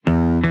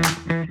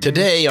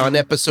Today, on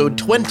episode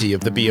 20 of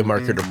the Be a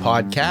Marketer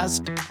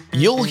podcast,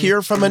 you'll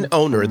hear from an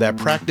owner that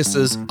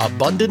practices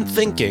abundant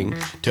thinking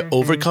to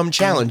overcome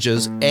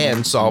challenges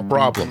and solve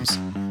problems.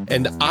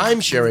 And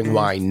I'm sharing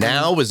why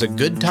now is a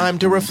good time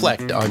to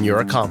reflect on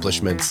your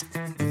accomplishments.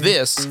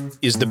 This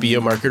is the Be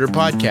a Marketer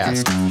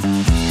podcast.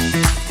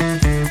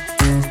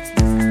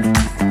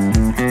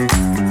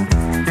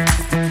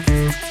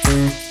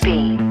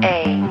 Be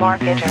a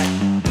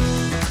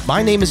Marketer.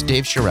 My name is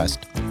Dave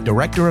Charest,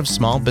 Director of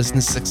Small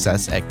Business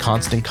Success at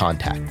Constant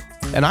Contact,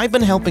 and I've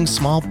been helping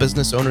small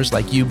business owners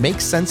like you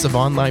make sense of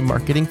online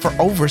marketing for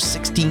over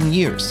 16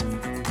 years.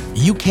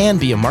 You can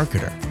be a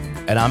marketer,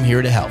 and I'm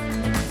here to help.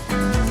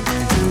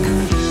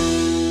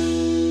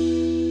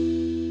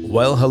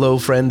 Well, hello,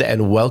 friend,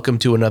 and welcome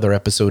to another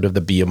episode of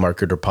the Be a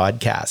Marketer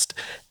podcast.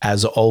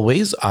 As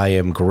always, I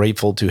am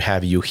grateful to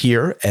have you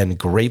here and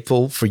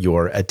grateful for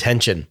your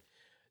attention.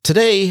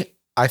 Today,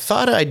 I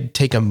thought I'd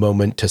take a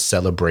moment to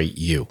celebrate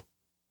you.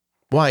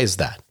 Why is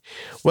that?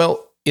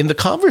 Well, in the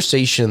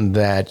conversation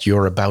that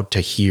you're about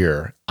to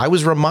hear, I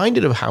was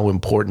reminded of how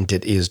important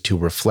it is to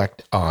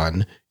reflect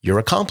on your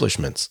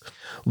accomplishments.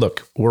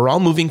 Look, we're all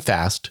moving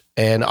fast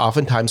and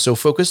oftentimes so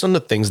focused on the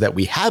things that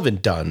we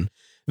haven't done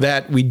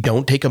that we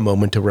don't take a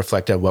moment to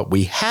reflect on what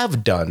we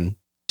have done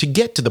to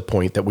get to the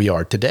point that we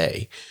are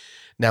today.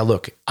 Now,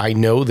 look, I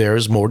know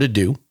there's more to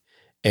do,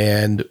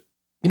 and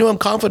I'm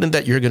confident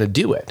that you're going to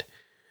do it.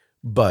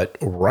 But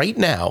right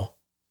now,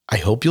 I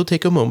hope you'll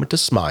take a moment to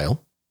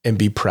smile and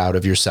be proud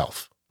of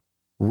yourself.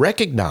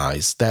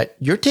 Recognize that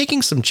you're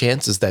taking some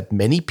chances that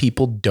many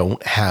people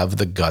don't have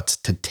the guts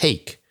to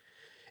take.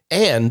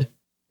 And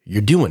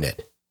you're doing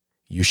it.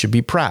 You should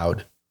be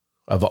proud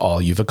of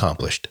all you've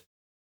accomplished.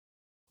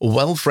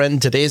 Well,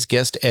 friend, today's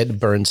guest,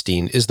 Ed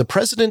Bernstein, is the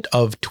president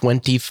of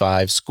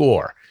 25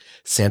 Score,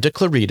 Santa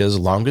Clarita's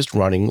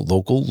longest-running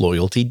local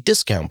loyalty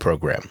discount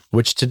program,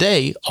 which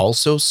today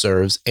also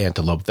serves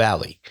Antelope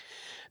Valley.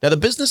 Now, the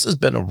business has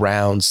been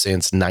around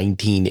since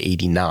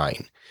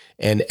 1989,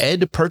 and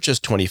Ed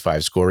purchased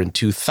 25 Score in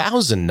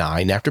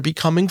 2009 after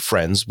becoming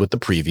friends with the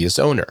previous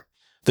owner.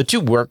 The two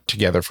worked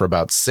together for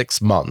about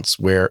 6 months,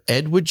 where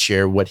Ed would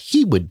share what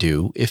he would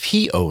do if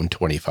he owned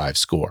 25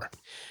 Score.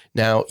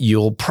 Now,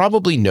 you'll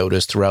probably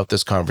notice throughout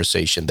this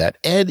conversation that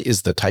Ed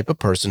is the type of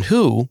person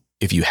who,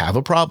 if you have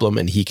a problem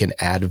and he can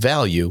add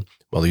value,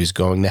 well, he's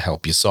going to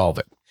help you solve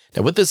it.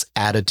 Now, with this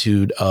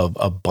attitude of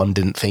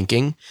abundant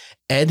thinking,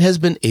 Ed has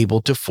been able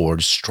to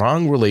forge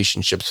strong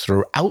relationships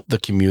throughout the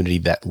community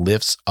that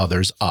lifts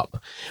others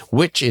up,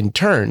 which in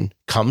turn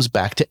comes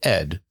back to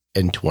Ed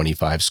and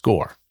 25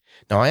 Score.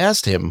 Now, I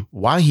asked him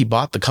why he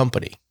bought the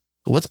company.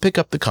 Let's pick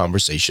up the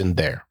conversation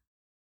there.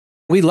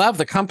 We love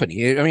the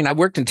company. I mean, I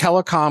worked in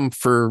telecom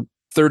for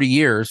 30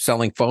 years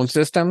selling phone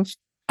systems.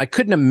 I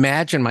couldn't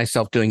imagine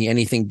myself doing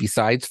anything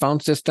besides phone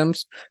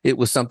systems. It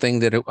was something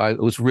that I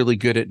was really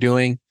good at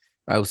doing.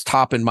 I was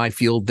top in my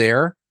field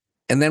there.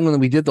 And then when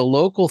we did the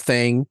local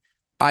thing,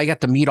 I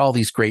got to meet all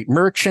these great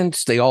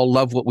merchants. They all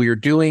loved what we were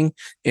doing.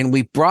 And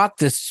we brought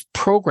this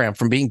program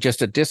from being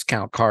just a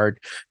discount card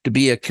to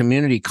be a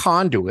community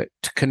conduit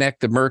to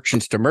connect the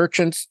merchants to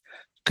merchants,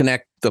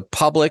 connect the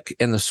public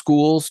and the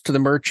schools to the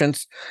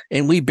merchants.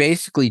 And we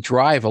basically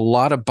drive a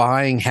lot of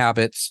buying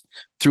habits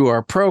through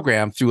our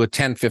program through a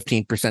 10,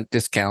 15%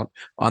 discount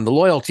on the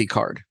loyalty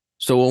card.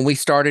 So when we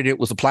started, it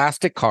was a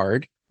plastic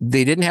card.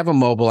 They didn't have a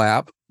mobile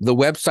app. The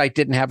website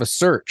didn't have a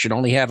search. It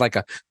only had like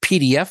a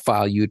PDF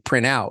file you'd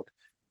print out.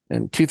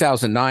 In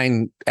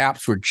 2009,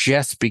 apps were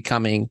just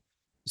becoming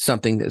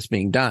something that's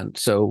being done.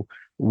 So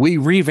we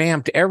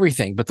revamped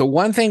everything. But the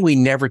one thing we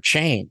never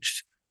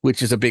changed,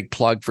 which is a big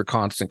plug for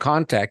Constant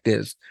Contact,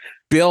 is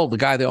Bill, the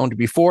guy that owned it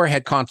before,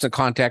 had Constant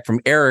Contact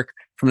from Eric,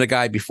 from the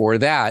guy before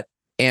that.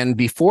 And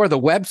before the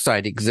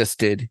website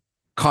existed,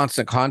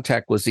 Constant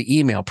Contact was the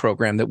email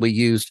program that we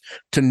used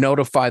to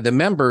notify the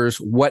members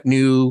what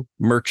new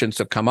merchants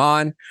have come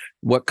on,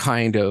 what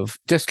kind of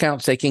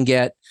discounts they can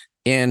get.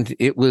 And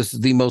it was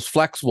the most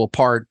flexible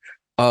part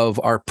of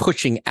our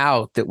pushing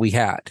out that we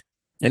had.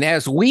 And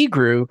as we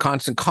grew,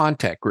 Constant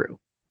Contact grew.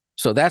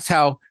 So that's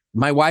how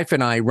my wife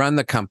and I run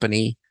the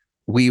company.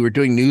 We were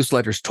doing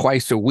newsletters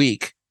twice a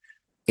week.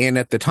 And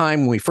at the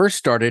time when we first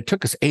started, it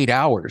took us 8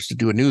 hours to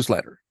do a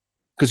newsletter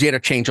because you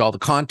had to change all the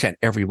content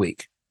every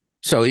week.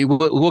 So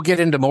we'll get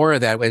into more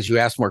of that as you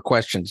ask more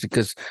questions,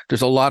 because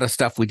there's a lot of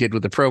stuff we did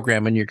with the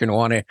program and you're going to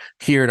want to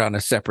hear it on a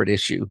separate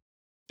issue.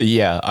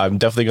 Yeah, I'm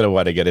definitely going to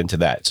want to get into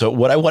that. So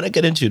what I want to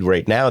get into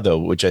right now, though,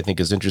 which I think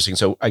is interesting.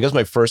 So I guess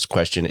my first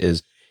question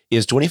is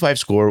 25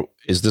 Score,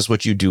 is this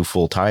what you do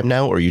full time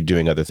now, or are you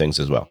doing other things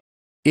as well?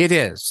 It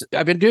is.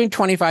 I've been doing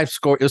 25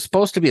 Score. It was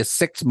supposed to be a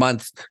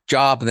 6-month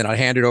job, and then I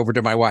handed it over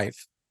to my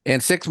wife.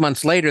 And 6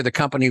 months later, the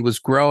company was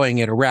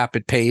growing at a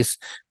rapid pace.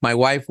 My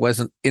wife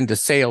wasn't into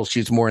sales.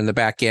 She's more in the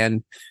back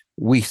end.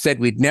 We said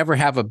we'd never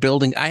have a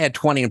building. I had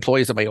 20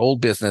 employees at my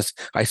old business.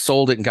 I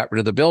sold it and got rid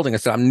of the building. I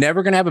said, I'm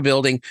never going to have a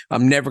building.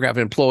 I'm never going to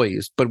have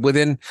employees. But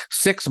within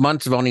 6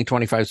 months of owning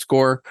 25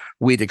 Score,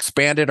 we'd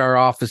expanded our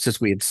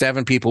offices. We had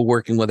 7 people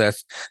working with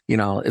us.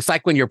 It's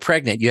like when you're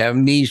pregnant, you have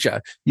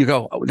amnesia. You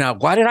go, now,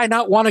 why did I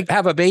not want to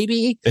have a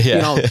baby?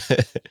 Yeah.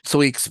 So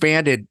we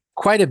expanded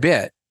quite a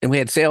bit, and we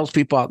had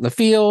salespeople out in the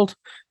field.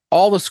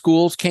 All the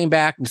schools came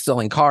back and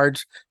selling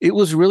cards. It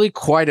was really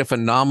quite a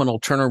phenomenal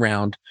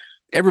turnaround.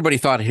 Everybody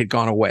thought it had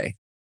gone away.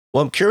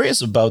 Well, I'm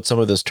curious about some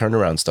of this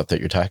turnaround stuff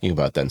that you're talking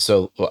about then.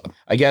 So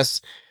I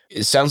guess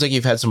it sounds like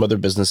you've had some other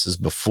businesses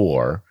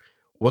before.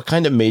 What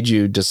kind of made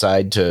you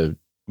decide to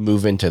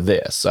move into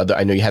this?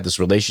 I know you had this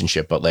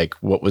relationship, but like,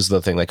 what was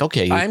the thing? Like,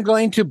 okay. I'm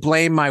going to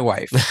blame my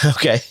wife.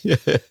 Okay.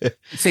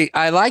 See,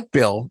 I like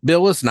Bill.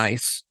 Bill was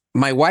nice.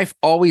 My wife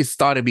always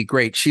thought it'd be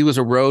great. She was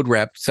a road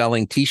rep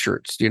selling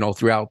T-shirts,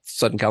 throughout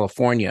Southern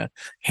California,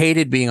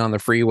 hated being on the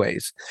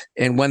freeways.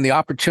 And when the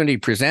opportunity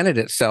presented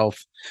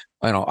itself,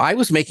 I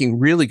was making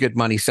really good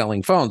money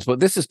selling phones, but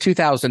this is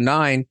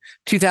 2009,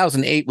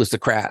 2008 was the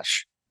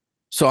crash.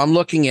 So I'm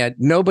looking at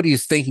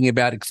nobody's thinking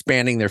about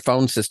expanding their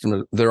phone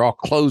system. They're all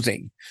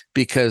closing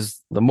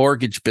because the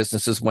mortgage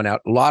businesses went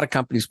out. A lot of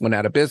companies went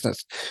out of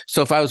business.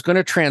 So if I was going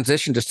to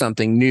transition to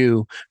something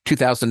new,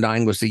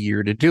 2009 was the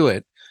year to do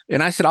it.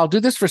 And I said, I'll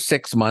do this for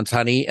 6 months,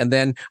 honey, and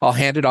then I'll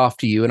hand it off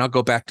to you and I'll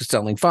go back to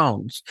selling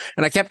phones.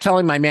 And I kept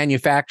telling my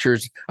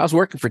manufacturers, I was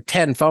working for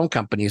 10 phone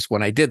companies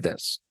when I did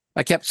this.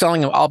 I kept telling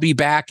them, I'll be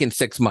back in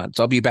 6 months.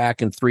 I'll be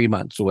back in 3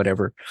 months or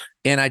whatever.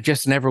 And I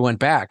just never went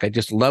back. I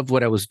just loved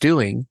what I was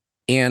doing.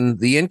 And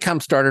the income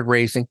started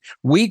raising.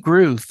 We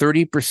grew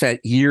 30%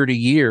 year to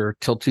year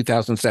till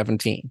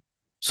 2017.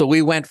 So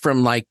we went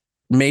from like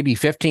maybe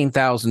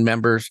 15,000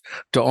 members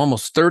to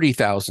almost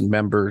 30,000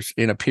 members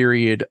in a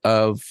period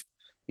of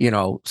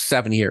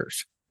 7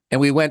 years. And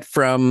we went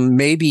from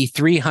maybe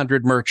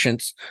 300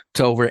 merchants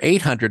to over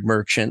 800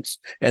 merchants,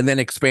 and then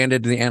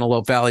expanded to the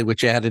Antelope Valley,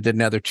 which added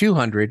another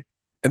 200.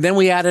 And then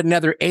we added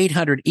another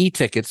 800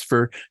 e-tickets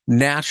for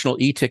national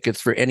e-tickets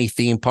for any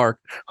theme park,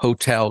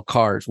 hotel,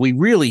 cars. We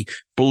really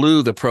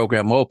blew the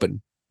program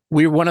open.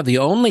 We were one of the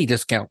only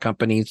discount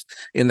companies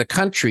in the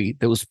country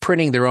that was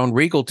printing their own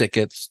Regal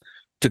tickets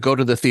to go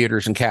to the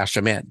theaters and cash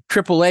them in.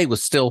 AAA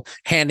was still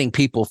handing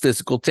people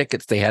physical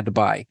tickets they had to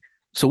buy.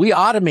 So we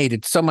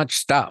automated so much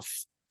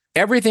stuff.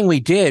 Everything we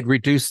did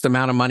reduced the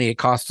amount of money it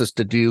cost us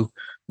to do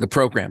the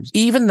programs.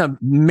 Even the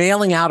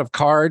mailing out of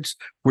cards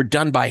were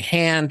done by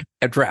hand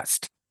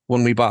addressed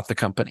when we bought the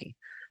company.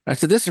 I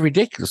said, this is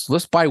ridiculous.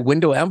 Let's buy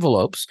window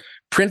envelopes,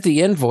 print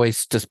the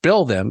invoice to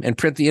bill them, and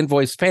print the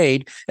invoice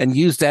paid and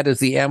use that as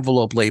the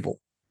envelope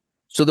label.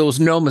 So there was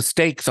no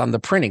mistakes on the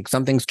printing.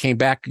 Some things came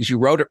back because you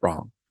wrote it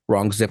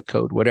wrong zip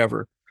code,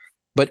 whatever.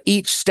 But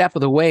each step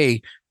of the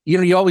way,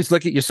 you always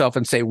look at yourself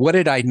and say, what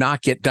did I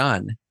not get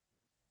done?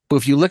 But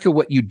if you look at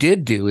what you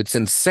did do, it's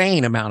an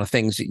insane amount of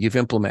things that you've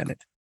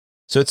implemented.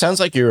 So it sounds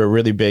like you're a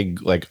really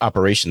big like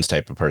operations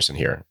type of person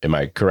here. Am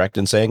I correct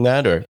in saying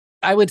that? Or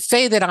I would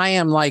say that I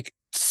am like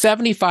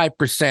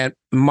 75%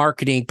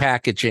 marketing,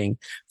 packaging,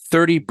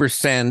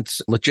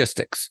 30%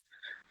 logistics.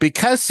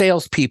 Because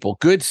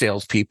good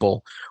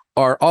salespeople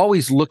are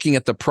always looking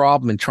at the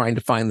problem and trying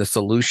to find the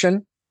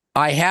solution.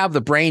 I have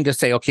the brain to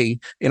say, okay,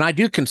 and I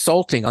do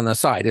consulting on the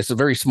side. It's a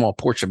very small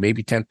portion,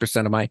 maybe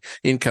 10% of my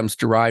income's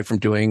derived from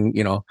doing,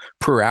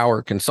 per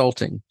hour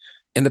consulting.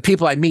 And the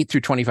people I meet through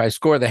 25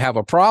 Score that have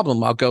a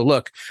problem, I'll go,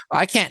 look,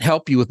 I can't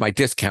help you with my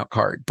discount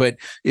card, but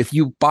if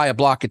you buy a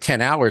block of 10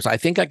 hours, I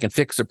think I can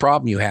fix the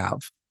problem you have.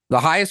 The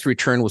highest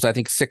return was, I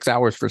think, 6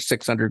 hours for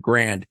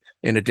 $600,000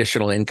 in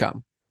additional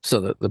income.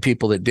 So the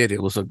people that did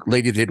it was a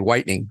lady that did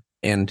whitening,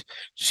 and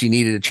she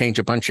needed to change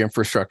a bunch of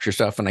infrastructure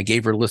stuff. And I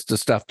gave her a list of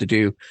stuff to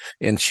do.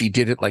 And she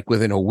did it like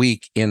within a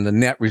week. And the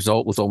net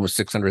result was almost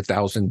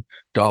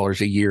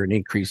 $600,000 a year in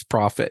increased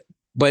profit.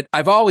 But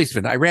I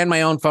ran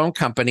my own phone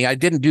company. I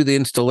didn't do the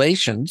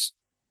installations.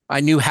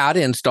 I knew how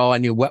to install. I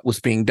knew what was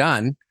being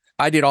done.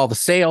 I did all the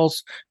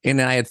sales, and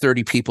then I had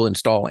 30 people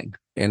installing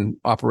and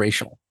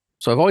operational.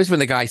 So I've always been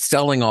the guy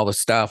selling all the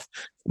stuff.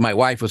 My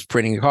wife was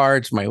printing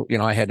cards.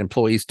 I had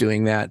employees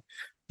doing that.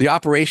 The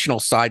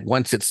operational side,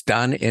 once it's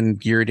done and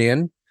geared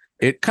in,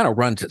 it kind of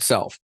runs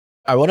itself.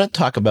 I want to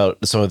talk about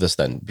some of this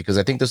then, because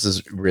I think this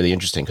is really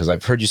interesting, because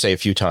I've heard you say a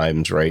few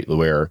times, right,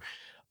 where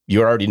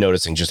you're already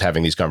noticing just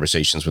having these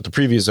conversations with the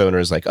previous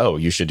owners, like, oh,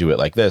 you should do it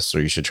like this,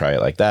 or you should try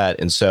it like that.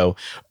 And so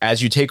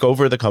as you take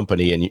over the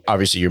company and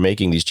obviously you're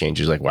making these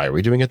changes, like, why are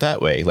we doing it that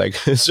way? Like,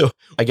 so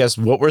I guess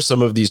what were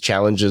some of these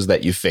challenges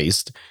that you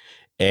faced?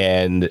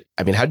 And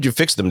I mean, how did you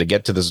fix them to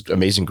get to this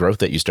amazing growth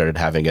that you started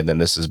having? And then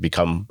this has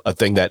become a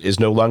thing that is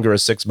no longer a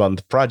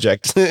 6-month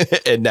project.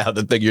 And now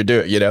the thing you're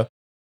doing,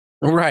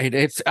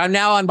 Right. I'm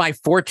now on my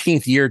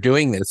 14th year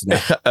doing this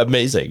now.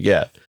 Amazing.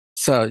 Yeah.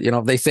 So,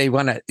 they say, you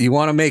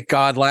want to make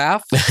God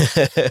laugh?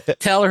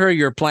 Tell her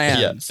your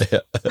plans. Yeah.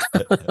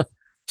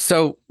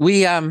 So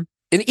and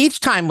each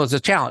time was a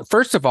challenge.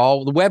 First of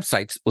all, the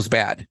website was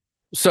bad.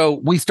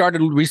 So we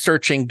started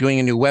researching doing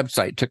a new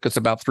website. It took us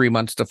about 3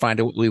 months to find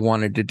out what we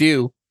wanted to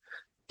do.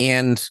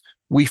 And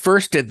we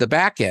first did the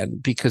back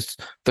end because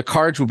the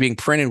cards were being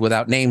printed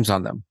without names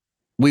on them.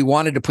 We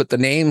wanted to put the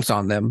names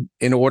on them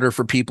in order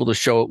for people to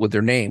show it with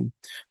their name.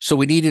 So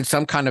we needed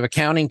some kind of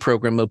accounting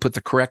program to put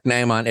the correct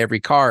name on every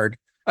card.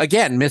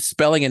 Again,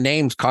 misspelling of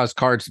names caused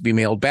cards to be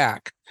mailed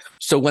back.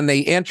 So when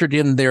they entered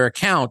in their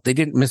account, they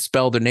didn't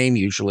misspell their name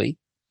usually.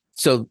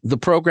 So the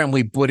program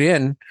we put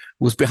in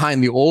was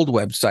behind the old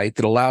website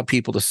that allowed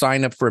people to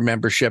sign up for a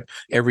membership.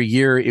 Every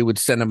year, it would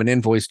send them an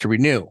invoice to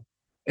renew.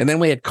 And then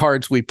we had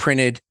cards we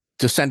printed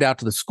to send out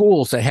to the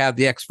schools that had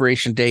the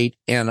expiration date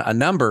and a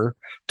number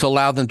to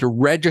allow them to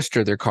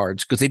register their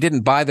cards, because they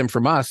didn't buy them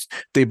from us.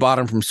 They bought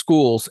them from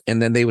schools,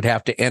 and then they would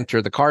have to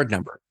enter the card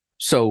number.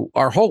 So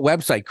our whole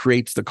website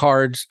creates the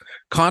cards.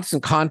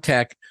 Constant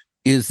Contact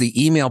is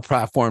the email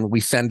platform we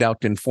send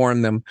out to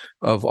inform them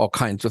of all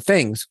kinds of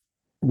things.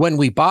 When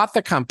we bought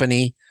the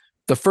company,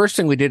 the first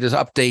thing we did is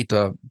update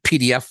the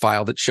PDF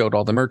file that showed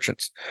all the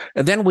merchants.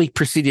 And then we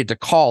proceeded to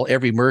call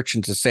every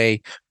merchant to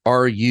say,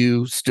 are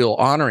you still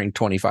honoring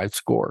 25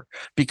 score?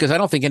 Because I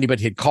don't think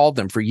anybody had called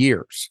them for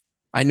years.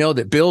 I know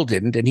that Bill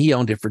didn't, and he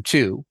owned it for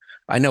 2.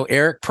 I know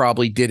Eric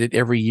probably did it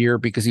every year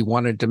because he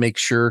wanted to make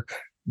sure.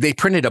 They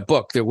printed a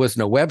book. There was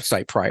no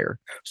website prior.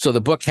 So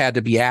the book had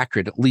to be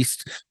accurate, at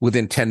least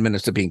within 10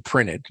 minutes of being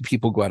printed.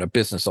 People go out of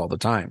business all the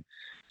time.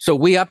 So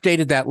we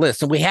updated that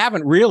list, and we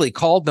haven't really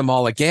called them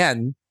all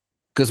again,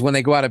 because when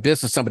they go out of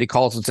business, somebody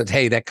calls and says,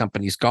 hey, that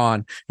company's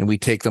gone, and we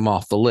take them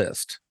off the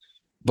list.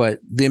 But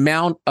the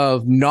amount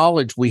of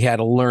knowledge we had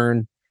to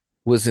learn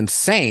was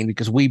insane,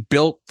 because we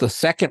built the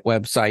second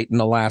website in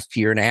the last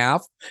year and a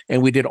half,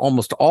 and we did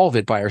almost all of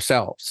it by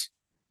ourselves,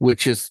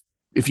 which is,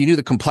 if you knew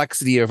the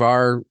complexity of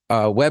our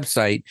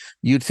website,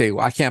 you'd say,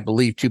 well, I can't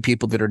believe 2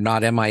 people that are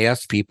not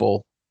MIS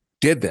people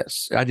did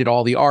this. I did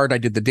all the art. I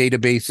did the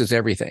databases,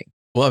 everything.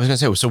 Well, I was going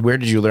to say, so where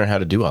did you learn how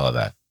to do all of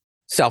that?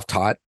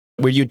 Self-taught.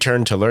 Where you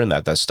turn to learn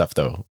that stuff,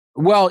 though?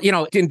 Well,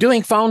 in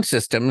doing phone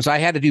systems, I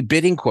had to do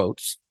bidding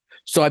quotes.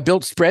 So I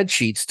built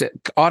spreadsheets to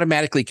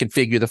automatically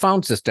configure the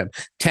phone system.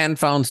 10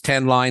 phones,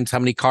 10 lines, how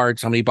many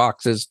cards, how many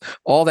boxes,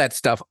 all that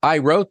stuff. I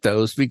wrote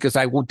those because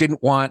I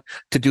didn't want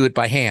to do it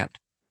by hand.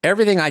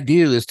 Everything I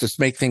do is to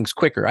make things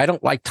quicker. I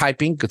don't like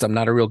typing because I'm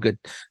not a real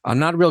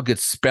good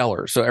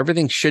speller. So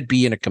everything should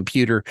be in a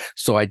computer.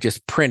 So I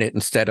just print it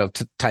instead of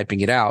typing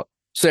it out.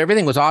 So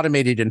everything was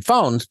automated in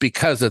phones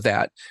because of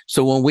that.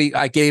 So when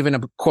I gave in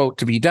a quote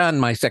to be done,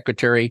 my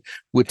secretary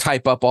would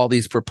type up all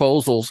these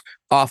proposals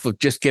off of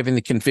just giving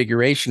the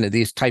configuration of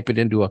these, type it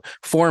into a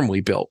form we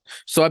built.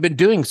 So I've been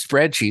doing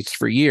spreadsheets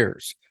for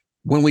years.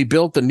 When we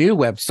built the new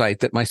website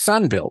that my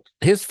son built,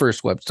 his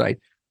first website,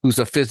 who's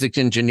a physics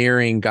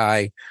engineering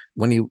guy,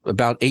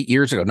 about 9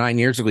 years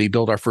ago, he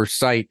built our first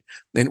site,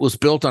 and it was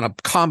built on a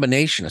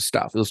combination of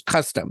stuff. It was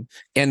custom.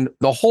 And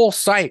the whole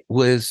site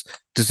was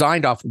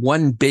designed off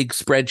one big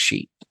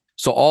spreadsheet.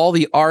 So all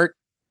the art,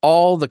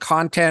 all the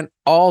content,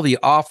 all the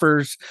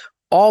offers,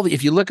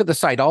 if you look at the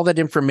site, all that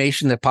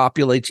information that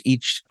populates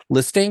each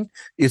listing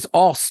is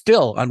all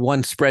still on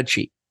one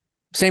spreadsheet.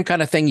 Same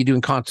kind of thing you do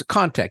in Constant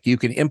Contact. You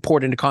can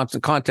import into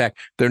Constant Contact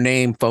their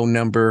name, phone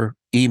number,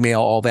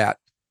 email, all that.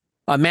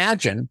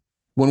 Imagine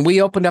when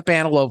we opened up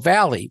Antelope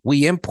Valley,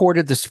 we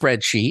imported the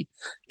spreadsheet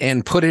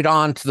and put it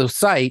onto the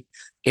site,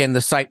 and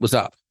the site was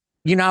up.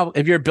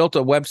 If you ever built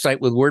a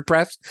website with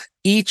WordPress,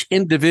 each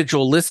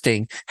individual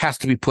listing has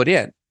to be put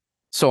in.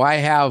 So I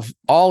have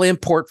all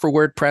import for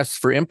WordPress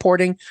for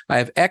importing. I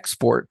have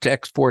export to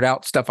export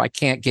out stuff I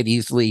can't get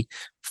easily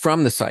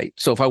from the site.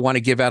 So if I want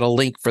to give out a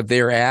link for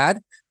their ad,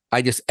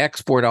 I just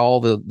export all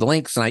the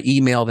links and I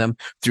email them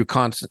through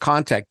Constant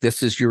Contact.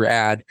 This is your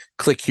ad.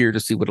 Click here to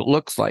see what it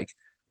looks like.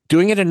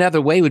 Doing it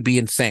another way would be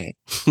insane.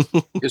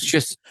 It's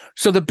just,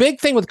 so the big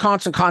thing with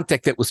Constant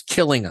Contact that was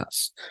killing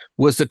us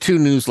was the 2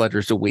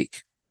 newsletters a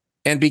week.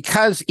 And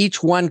because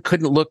each one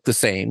couldn't look the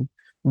same,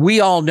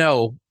 we all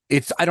know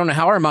I don't know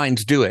how our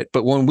minds do it,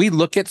 but when we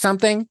look at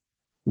something,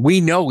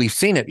 we know we've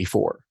seen it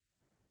before.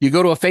 You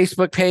go to a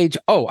Facebook page,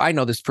 oh, I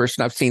know this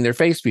person, I've seen their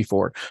face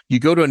before. You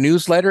go to a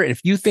newsletter, and if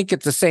you think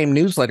it's the same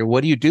newsletter,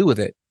 what do you do with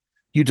it?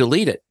 You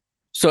delete it.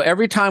 So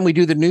every time we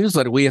do the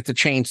newsletter, we have to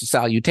change the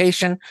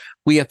salutation.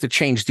 We have to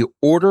change the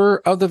order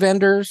of the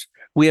vendors.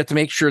 We have to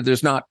make sure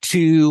there's not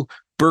 2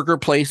 burger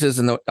places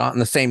on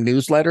the same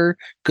newsletter,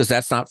 because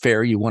that's not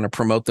fair. You want to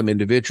promote them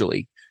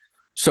individually.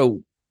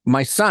 So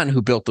my son,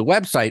 who built the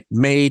website,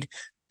 made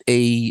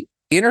a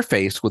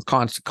interface with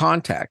Constant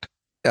Contact.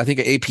 I think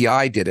an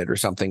API did it or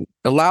something.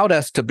 Allowed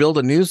us to build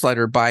a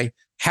newsletter by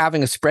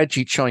having a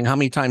spreadsheet showing how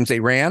many times they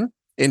ran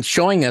and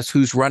showing us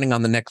who's running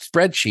on the next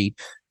spreadsheet.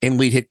 And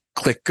we'd hit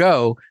click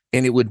go,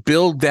 and it would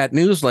build that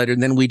newsletter.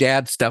 And then we'd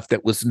add stuff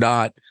that was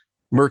not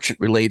merchant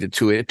related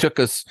to it. It took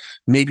us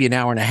maybe an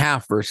hour and a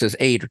half versus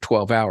 8 or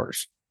 12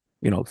 hours.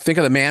 Think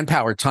of the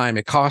manpower time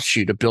it costs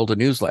you to build a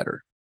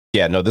newsletter.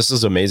 Yeah, no, this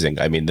is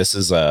amazing. I mean, this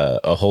is a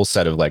whole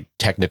set of like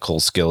technical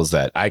skills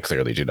that I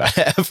clearly do not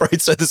have,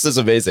 right? So this is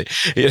amazing.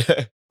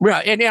 Yeah.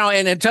 Right. And,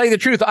 and to tell you the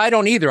truth, I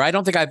don't either. I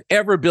don't think I've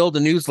ever built a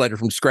newsletter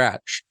from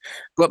scratch.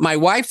 But my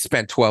wife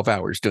spent 12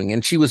 hours doing it.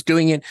 And she was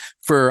doing it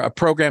for a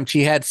program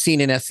she had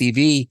seen in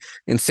SEV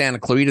in Santa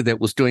Clarita that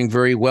was doing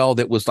very well.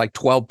 That was like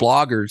 12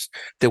 bloggers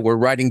that were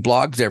writing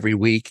blogs every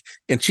week.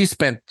 And she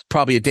spent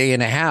probably a day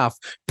and a half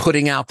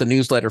putting out the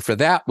newsletter for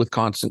that with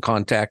Constant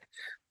Contact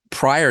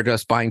prior to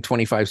us buying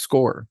 25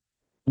 Score.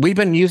 We've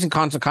been using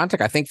Constant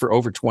Contact, I think, for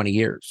over 20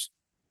 years.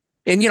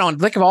 And,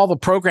 think of all the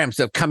programs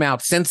that have come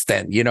out since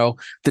then,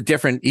 the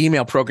different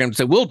email programs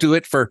that will do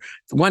it for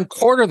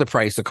 1/4 the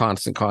price of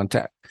Constant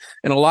Contact.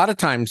 And a lot of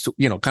times,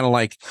 kind of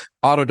like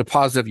auto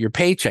deposit of your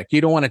paycheck,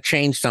 you don't want to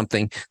change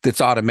something that's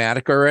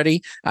automatic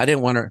already. I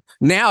didn't want to.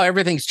 Now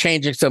everything's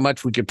changing so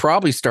much, we could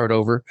probably start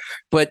over.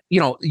 But,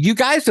 you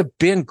guys have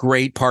been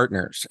great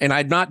partners. And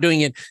I'm not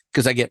doing it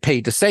because I get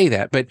paid to say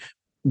that. But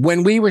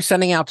when we were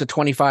sending out to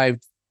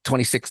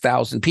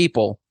 26,000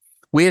 people,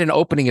 we had an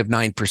opening of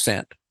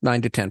 9%,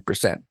 9 to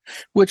 10%,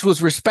 which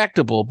was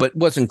respectable, but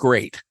wasn't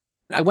great.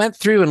 I went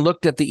through and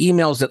looked at the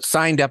emails that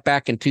signed up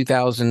back in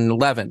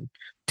 2011,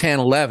 10,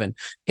 11,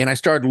 and I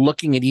started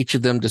looking at each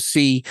of them to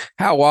see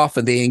how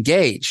often they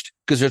engaged,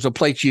 because there's a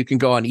place you can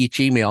go on each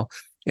email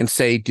and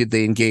say, did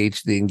they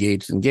engage, they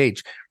engage,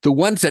 engage. The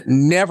ones that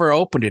never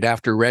opened it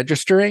after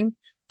registering,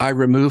 I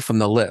removed from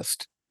the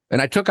list.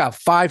 And I took out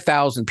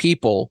 5,000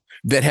 people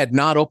that had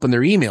not opened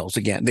their emails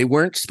again. They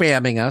weren't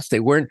spamming us.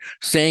 They weren't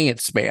saying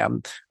it's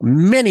spam.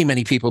 Many,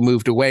 many people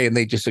moved away and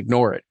they just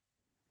ignore it.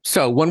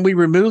 So when we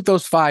removed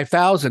those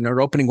 5,000, our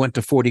opening went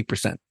to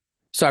 40%.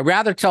 So I'd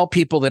rather tell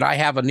people that I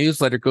have a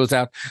newsletter goes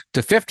out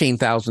to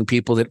 15,000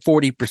 people that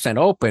 40%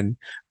 open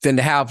than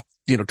to have,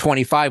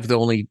 25 with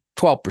only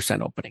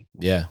 12% opening.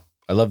 Yeah,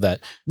 I love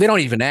that. They don't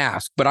even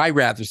ask, but I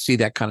rather see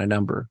that kind of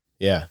number.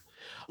 Yeah.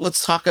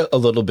 Let's talk a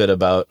little bit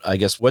about, I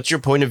guess, what's your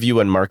point of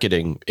view on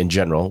marketing in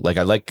general? Like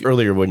I like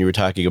earlier when you were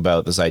talking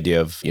about this idea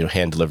of,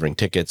 hand delivering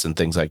tickets and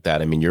things like that.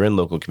 I mean, you're in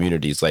local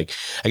communities. Like,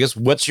 I guess,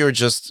 what's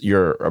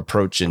your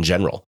approach in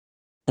general?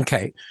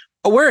 Okay.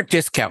 We're a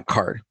discount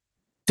card.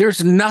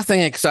 There's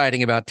nothing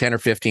exciting about 10 or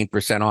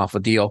 15% off a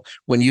deal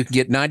when you can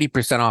get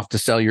 90% off to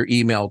sell your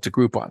email to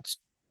Groupons.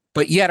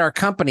 But yet our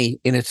company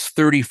in its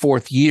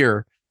 34th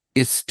year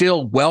is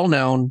still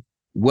well-known,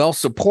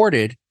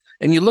 well-supported.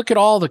 And you look at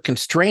all the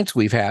constraints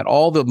we've had,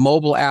 all the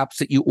mobile apps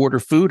that you order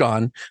food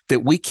on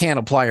that we can't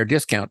apply our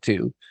discount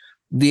to.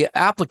 The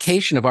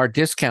application of our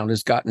discount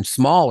has gotten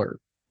smaller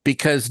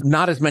because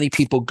not as many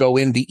people go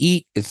in to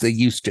eat as they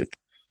used to.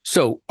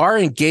 So our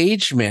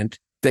engagement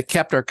that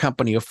kept our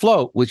company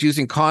afloat was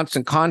using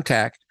Constant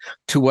Contact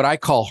to what I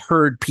call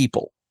herd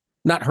people.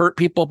 Not hurt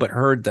people, but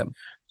herd them.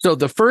 So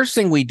the first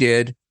thing we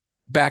did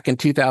back in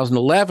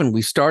 2011,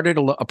 we started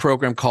a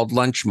program called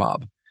Lunch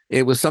Mob.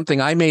 It was something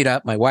I made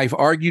up. My wife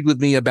argued with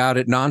me about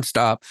it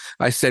nonstop.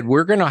 I said,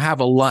 we're going to have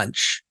a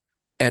lunch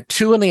at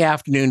 2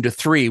 p.m. to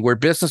 3 where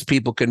business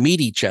people can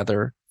meet each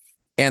other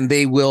and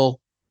they will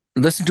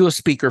listen to a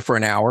speaker for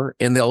an hour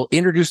and they'll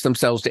introduce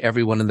themselves to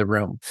everyone in the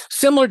room.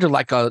 Similar to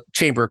like a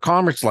Chamber of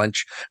Commerce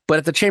lunch, but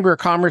at the Chamber of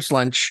Commerce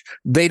lunch,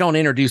 they don't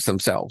introduce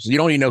themselves. You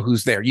don't even know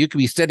who's there. You could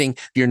be sitting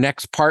your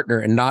next partner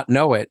and not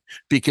know it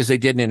because they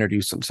didn't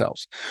introduce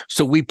themselves.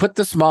 So we put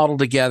this model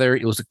together.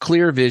 It was a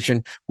clear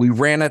vision. We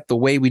ran it the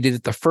way we did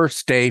it the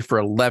first day for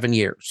 11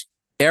 years.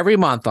 Every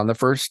month on the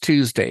first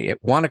Tuesday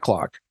at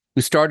 1:00,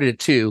 we started at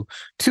 2.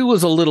 2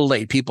 was a little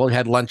late. People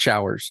had lunch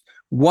hours.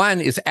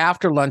 1 is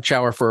after lunch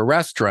hour for a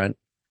restaurant.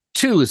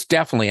 2 is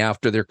definitely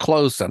after they're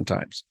closed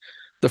sometimes.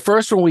 The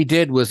first one we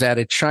did was at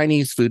a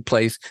Chinese food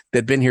place that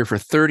had been here for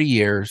 30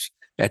 years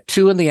at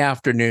 2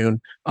 p.m.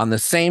 on the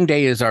same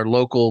day as our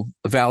local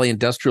Valley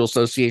Industrial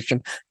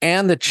Association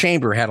and the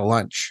Chamber had a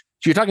lunch.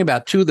 So you're talking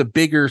about 2 of the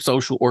bigger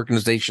social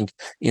organizations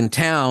in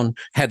town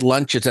had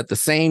lunches at the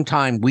same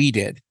time we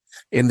did.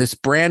 And this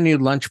brand new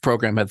lunch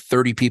program had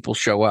 30 people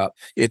show up.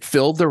 It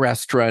filled the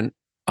restaurant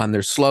on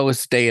their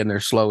slowest day and their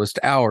slowest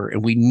hour.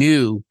 And we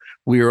knew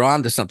we were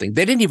onto something.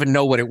 They didn't even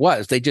know what it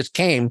was. They just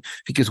came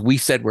because we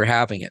said we're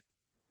having it.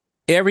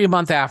 Every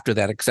month after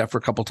that, except for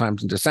a couple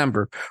times in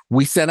December,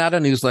 we sent out a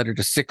newsletter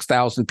to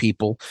 6,000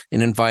 people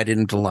and invited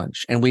them to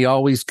lunch. And we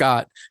always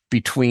got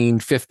between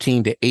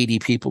 15 to 80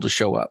 people to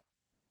show up.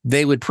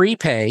 They would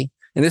prepay.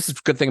 And this is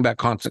a good thing about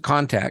Constant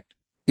Contact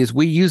is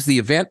we use the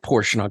event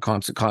portion on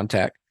Constant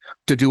Contact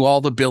to do all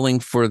the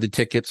billing for the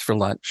tickets for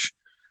lunch.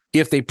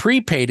 If they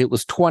prepaid, it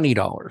was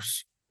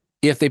 $20.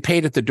 If they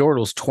paid at the door, it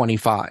was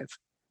 $25.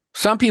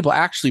 Some people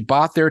actually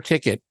bought their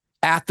ticket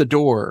at the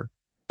door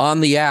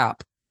on the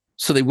app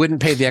so they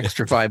wouldn't pay the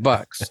extra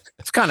 $5.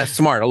 It's kind of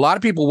smart. A lot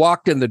of people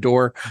walked in the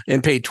door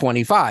and paid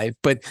 $25,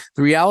 but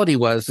the reality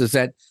is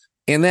that,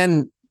 and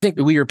then I think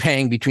we were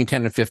paying between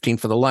 10 and 15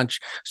 for the lunch.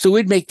 So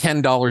we'd make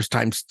 $10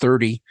 times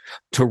 30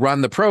 to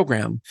run the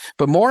program.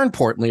 But more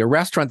importantly, a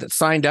restaurant that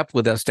signed up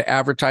with us to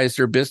advertise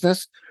their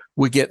business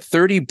would get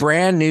 30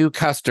 brand new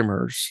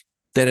customers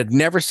that had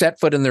never set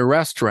foot in their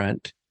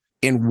restaurant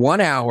in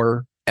 1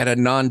 hour at a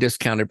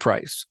non-discounted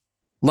price.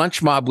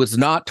 Lunch Mob was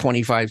not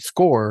 25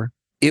 Score.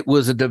 It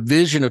was a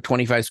division of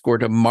 25 Score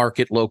to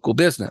market local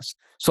business.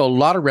 So a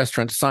lot of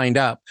restaurants signed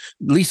up.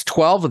 At least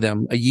 12 of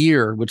them a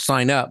year would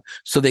sign up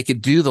so they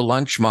could do the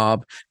Lunch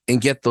Mob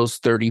and get those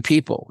 30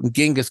 people. And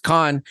Genghis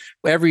Khan,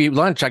 every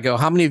lunch, I go,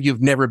 how many of you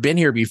have never been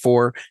here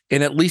before?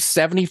 And at least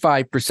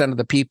 75% of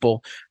the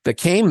people that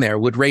came there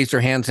would raise their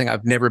hand saying,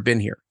 I've never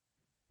been here.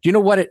 Do you know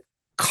what it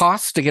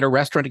costs to get a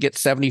restaurant to get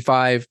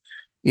 75%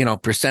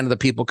 of the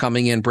people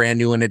coming in brand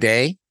new in a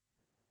day?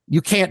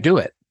 You can't do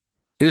it.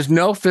 There's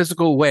no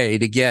physical way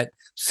to get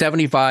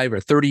 75 or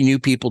 30 new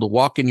people to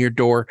walk in your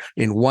door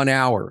in 1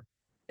 hour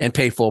and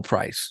pay full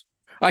price.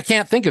 I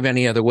can't think of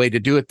any other way to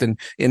do it than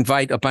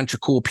invite a bunch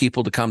of cool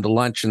people to come to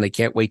lunch and they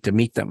can't wait to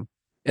meet them.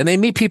 And they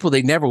meet people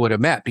they never would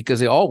have met because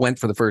they all went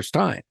for the first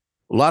time.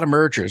 A lot of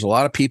mergers, a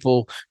lot of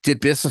people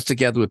did business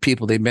together with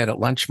people they met at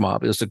Lunch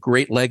Mob. It was a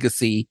great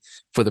legacy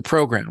for the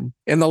program.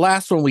 And the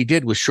last one we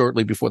did was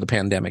shortly before the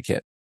pandemic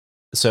hit.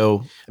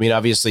 So,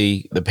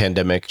 obviously the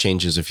pandemic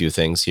changes a few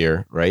things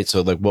here, right?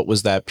 So what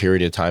was that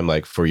period of time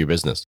like for your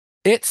business?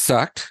 It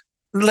sucked.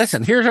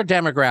 Listen, here's our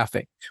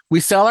demographic.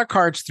 We sell our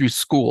cards through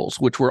schools,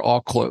 which were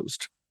all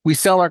closed. We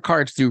sell our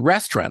cards through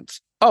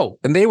restaurants. Oh,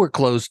 and they were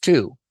closed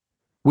too.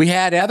 We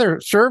had other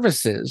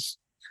services.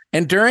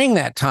 And during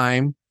that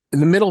time,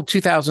 in the middle of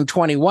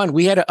 2021,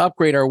 we had to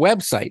upgrade our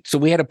website. So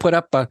we had to put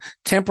up a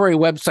temporary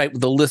website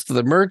with a list of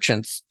the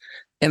merchants.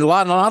 And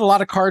not a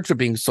lot of cards were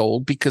being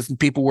sold because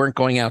people weren't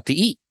going out to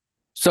eat.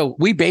 So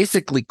we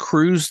basically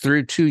cruised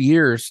through 2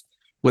 years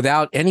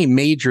without any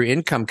major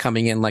income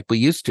coming in like we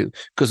used to,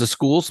 because the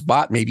schools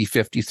bought maybe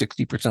 50,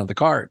 60% of the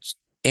cards.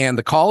 And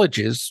the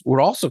colleges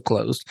were also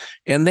closed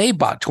and they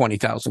bought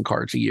 20,000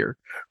 cards a year.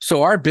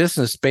 So our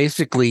business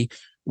basically,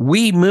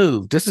 we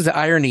moved. This is the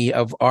irony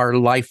of our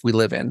life we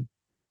live in.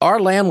 Our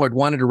landlord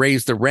wanted to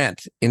raise the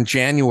rent in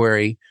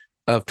January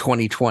of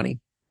 2020.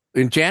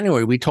 In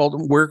January, we told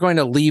them we're going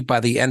to leave by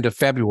the end of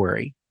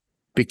February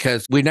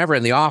because we're never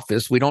in the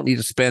office. We don't need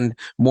to spend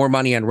more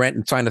money on rent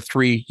and sign a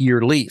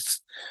 3-year lease.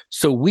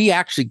 So we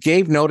actually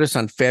gave notice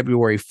on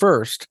February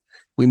 1st.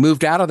 We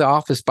moved out of the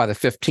office by the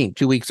 15th,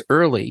 2 weeks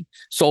early,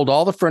 sold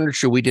all the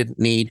furniture we didn't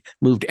need,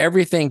 moved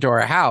everything to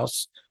our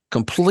house,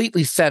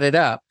 completely set it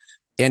up.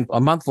 And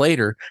a month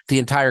later, the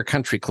entire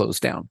country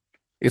closed down.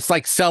 It's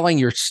like selling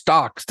your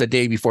stocks the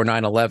day before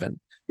 9/11.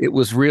 It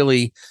was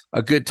really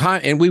a good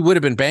time. And we would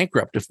have been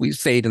bankrupt if we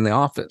stayed in the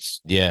office.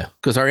 Yeah.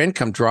 Because our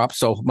income dropped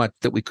so much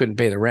that we couldn't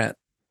pay the rent.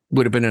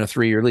 Would have been in a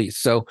 3-year lease.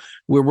 So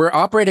we're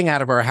operating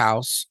out of our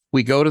house.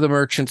 We go to the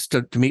merchants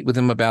to meet with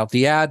them about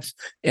the ads,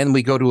 and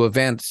we go to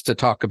events to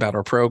talk about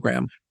our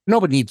program.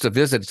 Nobody needs to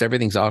visit.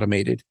 Everything's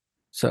automated.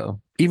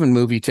 So even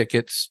movie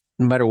tickets,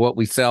 no matter what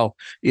we sell,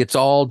 it's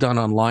all done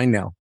online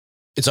now.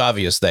 It's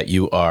obvious that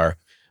you are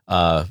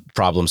a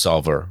problem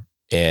solver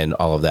and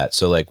all of that.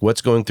 So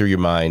what's going through your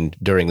mind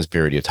during this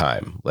period of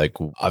time?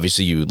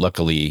 Obviously you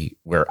luckily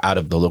were out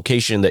of the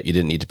location that you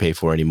didn't need to pay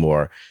for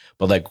anymore,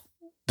 but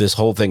this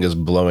whole thing is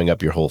blowing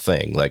up your whole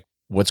thing.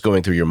 What's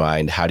going through your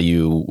mind? How do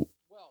you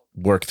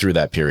work through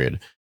that period?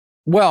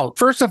 Well,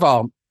 first of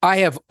all, I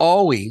have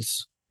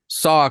always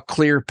saw a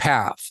clear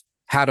path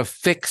how to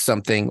fix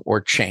something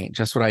or change.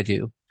 That's what I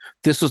do.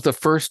 This was the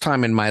first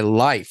time in my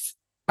life.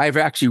 I've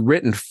actually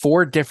written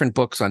 4 different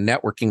books on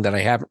networking that I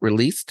haven't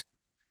released,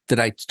 that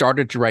I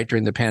started to write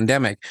during the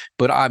pandemic,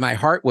 but my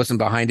heart wasn't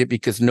behind it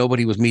because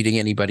nobody was meeting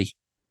anybody.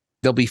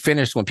 They'll be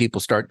finished when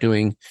people start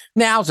doing,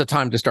 now's the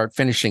time to start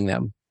finishing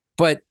them.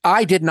 But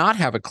I did not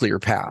have a clear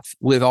path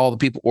with all the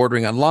people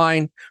ordering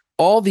online.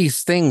 All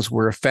these things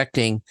were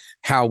affecting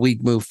how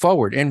we'd move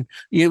forward. And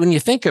when you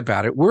think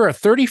about it, we're a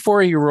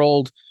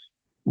 34-year-old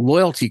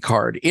loyalty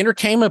card.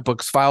 Entertainment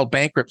Books filed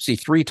bankruptcy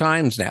 3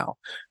 times now.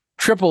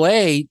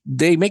 AAA,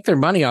 they make their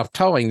money off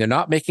towing. They're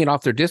not making it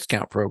off their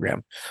discount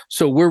program.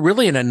 So we're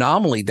really an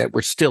anomaly that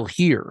we're still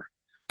here.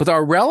 But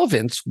our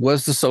relevance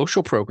was the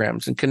social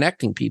programs and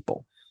connecting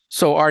people.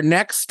 So our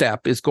next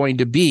step is going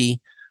to be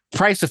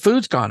price of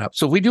food's gone up.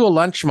 So if we do a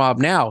lunch mob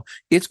now,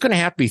 it's going to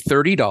have to be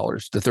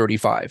 $30 to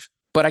 $35.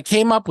 But I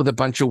came up with a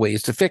bunch of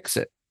ways to fix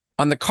it.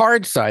 On the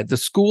card side, the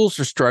schools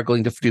are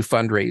struggling to do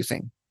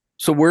fundraising.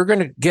 So we're going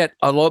to get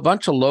a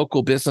bunch of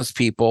local business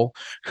people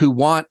who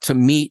want to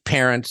meet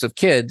parents of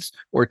kids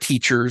or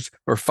teachers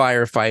or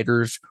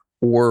firefighters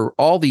or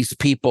all these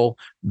people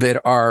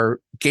that are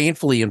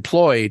gainfully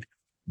employed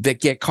that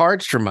get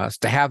cards from us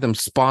to have them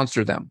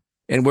sponsor them.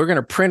 And we're going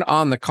to print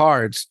on the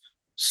cards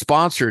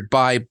sponsored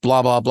by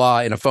blah, blah,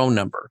 blah and a phone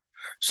number.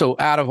 So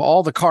out of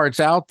all the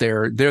cards out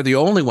there, they're the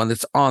only one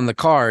that's on the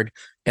card,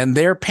 and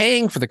they're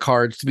paying for the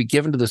cards to be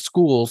given to the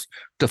schools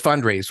to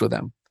fundraise with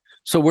them.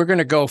 So we're going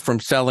to go from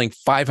selling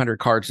 500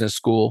 cards in a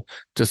school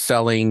to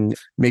selling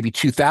maybe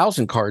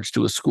 2,000 cards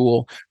to a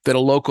school that a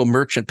local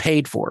merchant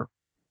paid for.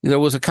 There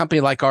was a company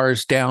like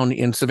ours down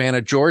in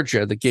Savannah,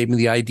 Georgia, that gave me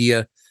the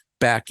idea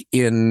back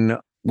in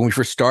when we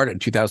first started in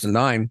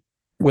 2009,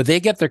 where they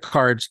get their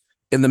cards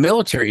in the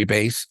military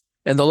base,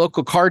 and the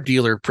local card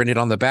dealer printed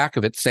on the back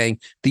of it saying,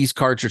 these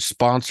cards are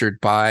sponsored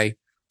by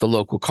the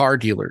local car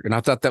dealer. And I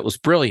thought that was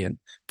brilliant,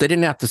 They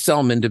didn't have to sell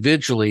them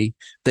individually.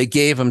 They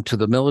gave them to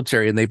the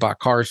military and they bought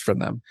cars from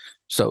them.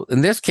 So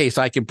in this case,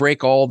 I could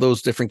break all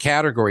those different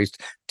categories: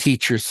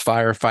 teachers,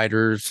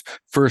 firefighters,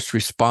 first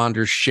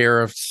responders,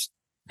 sheriffs,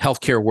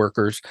 healthcare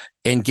workers,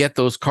 and get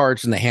those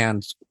cards in the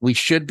hands. We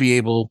should be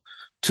able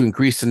to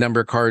increase the number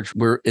of cards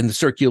we're in the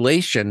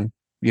circulation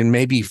in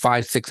maybe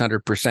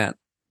 500-600%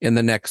 in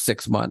the next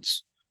 6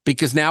 months.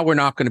 Because now we're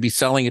not going to be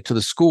selling it to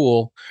the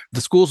school.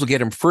 The schools will get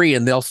them free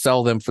and they'll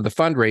sell them for the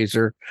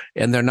fundraiser,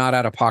 and they're not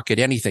out of pocket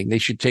anything. They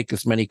should take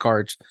as many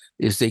cards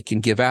as they can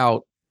give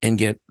out and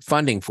get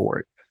funding for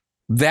it.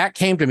 That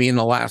came to me in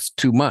the last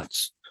 2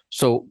 months.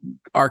 So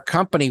our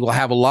company will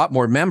have a lot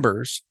more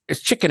members.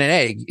 It's chicken and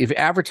egg. If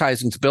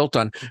advertising's built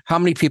on how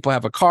many people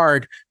have a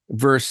card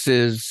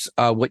versus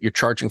what you're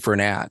charging for an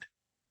ad.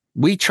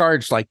 We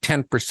charge like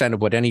 10%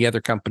 of what any other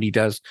company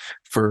does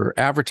for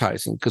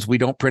advertising, because we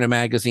don't print a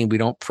magazine. We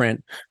don't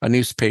print a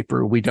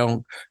newspaper. We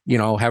don't,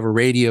 have a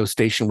radio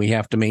station we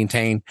have to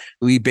maintain.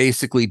 We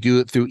basically do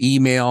it through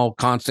email,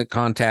 constant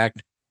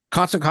contact,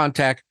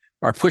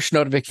 our push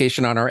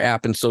notification on our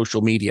app, and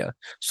social media.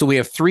 So we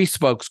have 3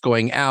 spokes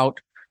going out,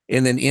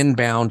 and then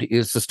inbound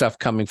is the stuff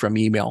coming from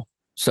email.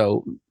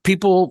 So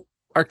people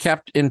are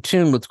kept in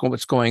tune with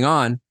what's going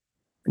on.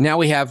 Now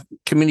we have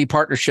community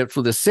partnerships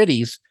with the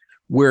cities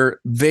where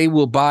they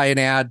will buy an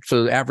ad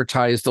to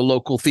advertise the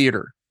local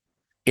theater.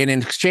 And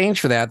in exchange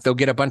for that, they'll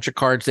get a bunch of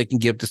cards they can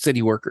give to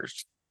city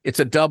workers. It's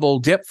a double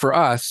dip for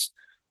us,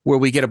 where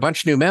we get a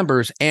bunch of new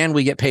members and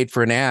we get paid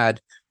for an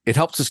ad. It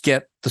helps us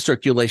get the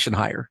circulation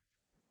higher,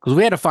 because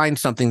we had to find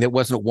something that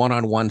wasn't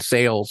one-on-one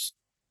sales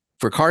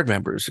for card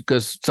members,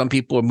 because some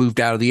people are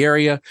moved out of the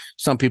area.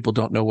 Some people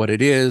don't know what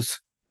it is.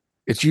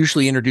 It's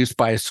usually introduced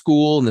by a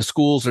school, and the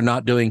schools are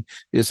not doing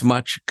as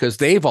much because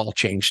they've all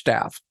changed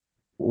staff.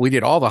 We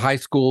did all the high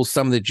schools,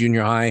 some of the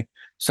junior high,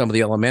 some of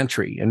the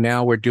elementary, and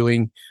now we're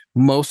doing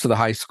most of the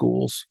high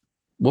schools.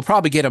 We'll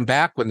probably get them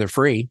back when they're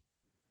free.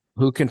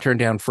 Who can turn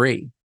down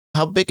free?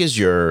 How big is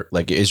your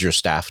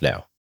staff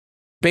now?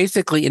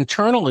 Basically,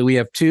 internally, we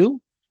have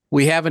 2.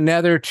 We have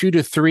another 2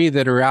 to 3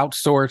 that are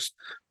outsourced,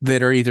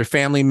 that are either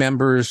family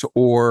members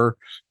or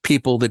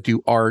people that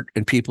do art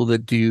and people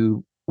that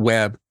do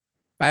web.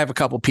 I have a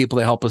couple people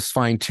that help us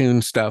fine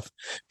tune stuff,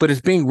 but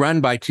it's being run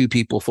by 2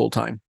 people full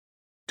time.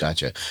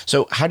 Gotcha.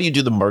 So how do you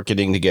do the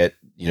marketing to get,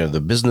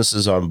 the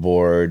businesses on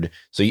board?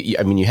 So,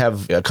 you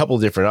have a couple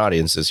of different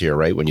audiences here,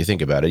 right? When you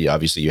think about it,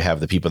 obviously you have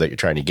the people that you're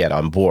trying to get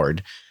on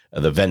board,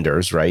 the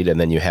vendors, right? And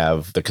then you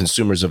have the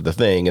consumers of the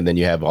thing. And then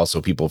you have also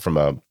people from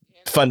a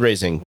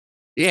fundraising.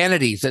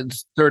 Entities,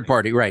 it's third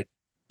party, right?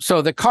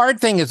 So the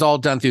card thing is all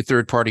done through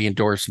third party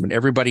endorsement.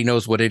 Everybody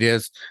knows what it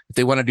is. If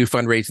they want to do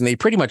fundraising, they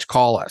pretty much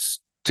call us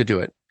to do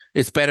it.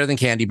 It's better than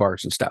candy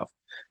bars and stuff.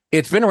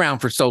 It's been around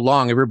for so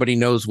long, everybody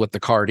knows what the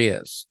card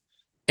is.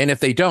 And if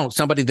they don't,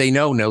 somebody they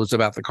know knows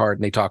about the card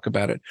and they talk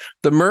about it.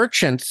 The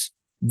merchants,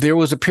 there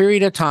was a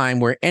period of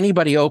time where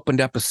anybody opened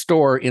up a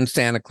store in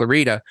Santa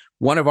Clarita,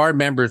 one of our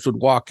members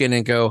would walk in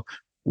and go,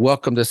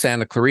 "Welcome to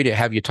Santa Clarita.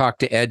 Have you talked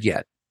to Ed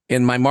yet?"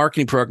 And my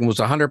marketing program was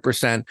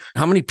 100%.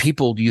 How many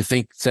people do you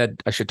think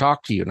said, "I should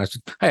talk to you"? And I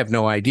said, "I have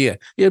no idea."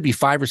 It would be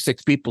 5 or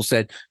 6 people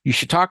said, "You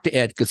should talk to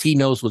Ed because he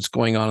knows what's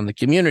going on in the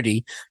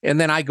community."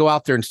 And then I go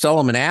out there and sell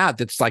them an ad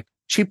that's like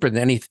cheaper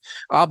than anything.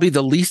 I'll be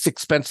the least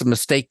expensive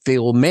mistake they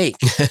will make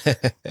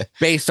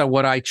based on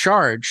what I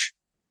charge.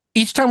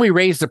 Each time we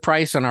raise the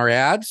price on our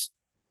ads,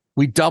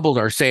 we doubled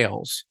our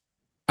sales,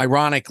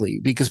 ironically,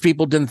 because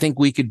people didn't think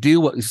we could do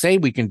what we say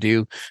we can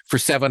do for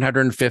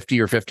 $750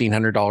 or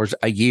 $1,500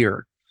 a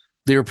year.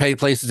 There are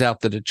places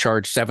out there that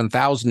charge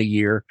 $7,000 a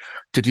year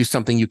to do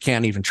something you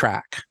can't even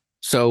track.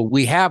 So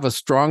we have a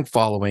strong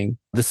following.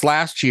 This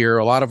last year,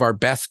 a lot of our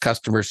best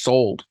customers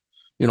sold.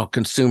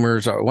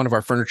 Consumers, one of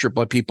our furniture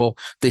people,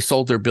 they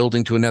sold their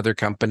building to another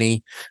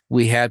company.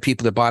 We had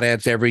people that bought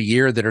ads every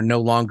year that are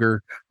no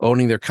longer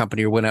owning their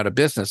company or went out of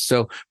business.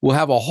 So we'll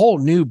have a whole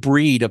new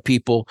breed of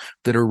people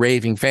that are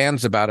raving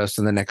fans about us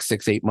in the next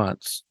 6-8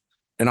 months.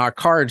 And our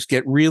cards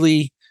get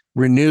really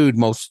renewed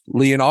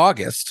mostly in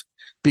August,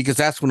 because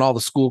that's when all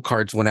the school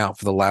cards went out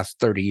for the last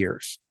 30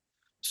 years.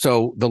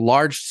 So the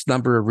largest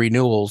number of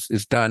renewals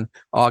is done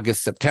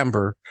August,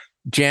 September.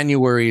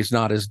 January is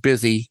not as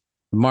busy.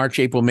 March,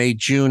 April, May,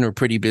 June are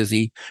pretty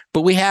busy,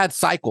 but we had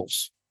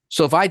cycles.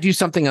 So if I do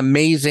something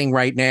amazing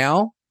right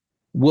now,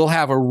 we'll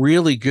have a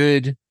really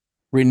good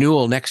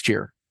renewal next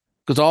year,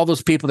 because all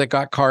those people that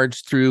got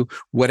cards through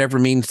whatever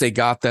means they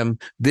got them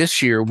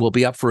this year will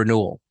be up for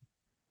renewal.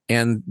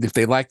 And if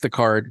they like the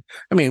card,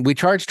 we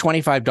charge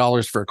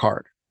 $25 for a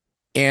card,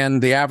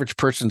 and the average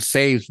person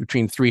saves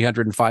between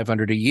 $300 and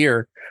 $500 a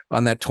year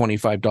on that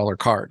 $25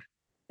 card.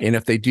 And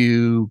if they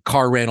do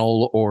car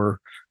rental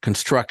or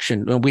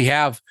construction, we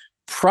have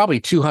probably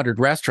 200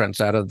 restaurants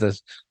out of the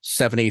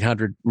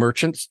 700-800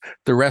 merchants.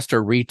 The rest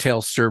are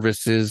retail,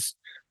 services,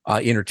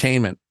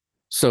 entertainment.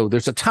 So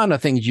there's a ton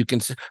of things you can.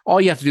 All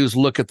you have to do is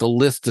look at the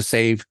list to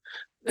save.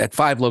 At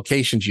 5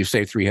 locations, you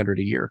save $300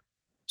 a year.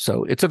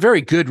 So it's a very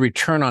good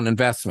return on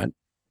investment.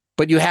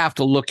 But you have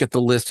to look at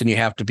the list, and you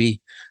have to be.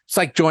 It's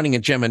like joining a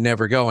gym and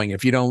never going.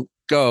 If you don't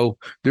go,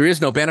 there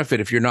is no benefit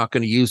if you're not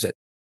going to use it.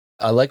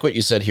 I like what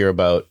you said here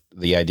about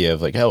the idea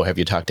of like, oh, have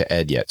you talked to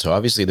Ed yet? So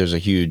obviously there's a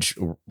huge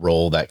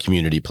role that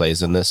community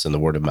plays in this and the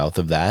word of mouth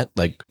of that.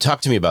 Like,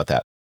 talk to me about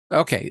that.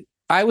 Okay.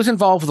 I was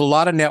involved with a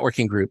lot of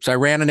networking groups. I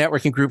ran a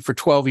networking group for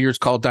 12 years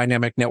called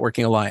Dynamic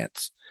Networking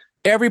Alliance.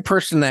 Every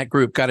person in that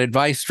group got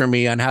advice from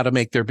me on how to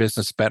make their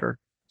business better.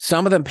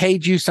 Some of them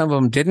paid you, some of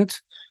them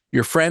didn't.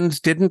 Your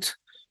friends didn't.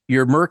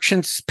 Your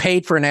merchants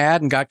paid for an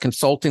ad and got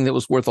consulting that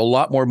was worth a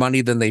lot more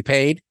money than they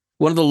paid.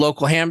 One of the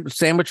local ham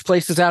sandwich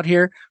places out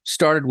here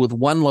started with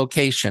one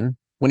location.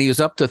 When he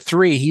was up to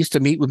 3, he used to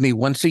meet with me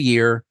once a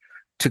year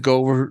to go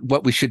over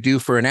what we should do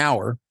for an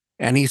hour.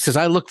 And he says,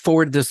 I look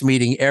forward to this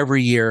meeting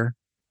every year.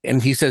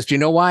 And he says, do you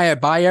know why I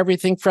buy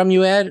everything from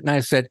you, Ed? And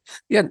I said,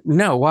 yeah,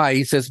 no, why?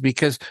 He says,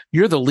 because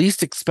you're the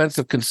least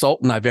expensive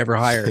consultant I've ever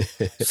hired.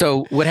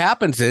 So what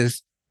happens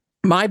is,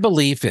 my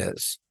belief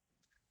is,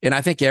 and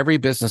I think every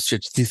business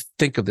should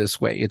think of this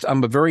way.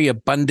 I'm a very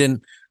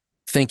abundant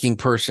thinking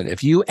person.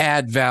 If you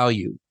add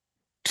value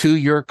to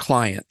your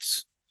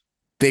clients,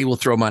 they will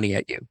throw money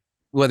at you,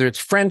 whether it's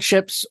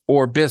friendships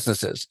or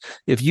businesses.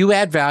 If you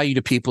add value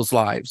to people's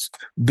lives,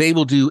 they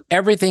will do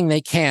everything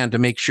they can to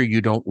make sure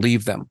you don't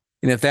leave them.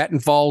 And if that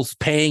involves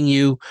paying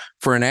you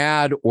for an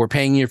ad or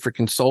paying you for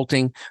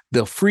consulting,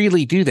 they'll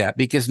freely do that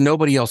because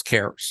nobody else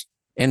cares.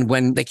 And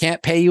when they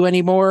can't pay you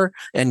anymore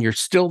and you're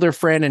still their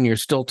friend and you're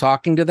still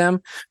talking to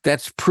them,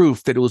 that's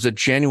proof that it was a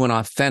genuine,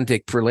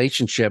 authentic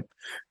relationship.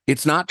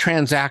 It's not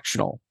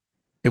transactional.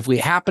 If we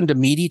happen to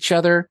meet each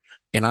other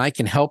and I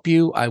can help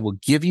you, I will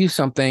give you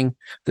something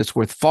that's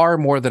worth far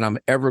more than I'm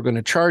ever going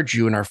to charge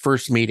you in our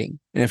first meeting.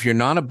 And if you're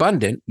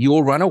non-abundant, you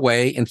will run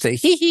away and say,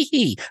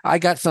 hee, I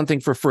got something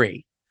for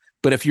free.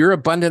 But if you're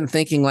abundant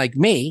thinking like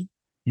me,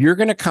 you're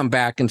going to come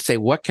back and say,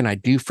 what can I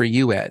do for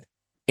you, Ed?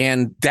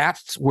 And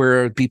that's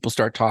where people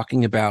start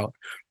talking about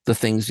the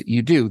things that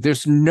you do.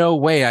 There's no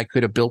way I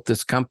could have built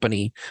this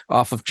company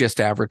off of just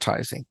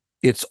advertising.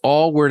 It's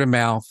all word of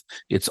mouth.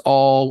 It's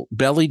all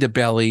belly to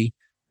belly,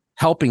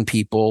 helping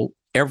people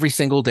every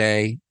single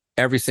day,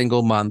 every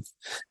single month.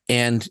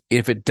 And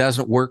if it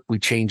doesn't work, we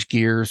change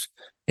gears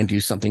and do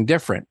something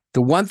different.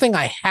 The one thing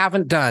I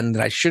haven't done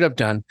that I should have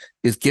done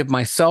is give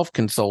myself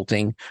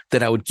consulting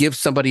that I would give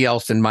somebody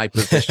else in my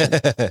position.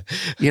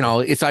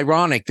 It's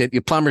ironic that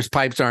your plumber's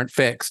pipes aren't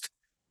fixed.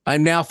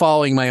 I'm now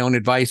following my own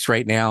advice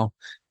right now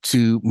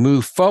to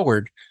move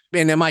forward.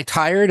 And am I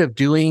tired of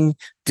doing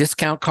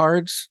discount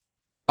cards?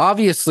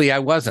 Obviously, I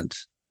wasn't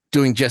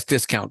doing just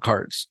discount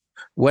cards.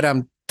 What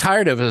I'm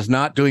tired of is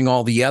not doing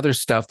all the other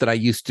stuff that I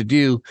used to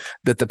do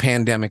that the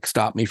pandemic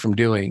stopped me from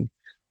doing.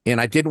 And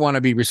I didn't want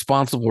to be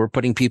responsible for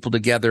putting people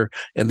together.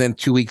 And then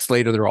 2 weeks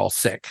later, they're all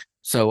sick.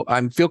 So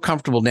I feel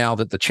comfortable now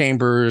that the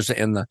chambers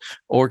and the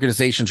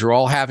organizations are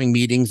all having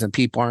meetings and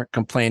people aren't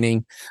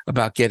complaining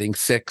about getting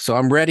sick. So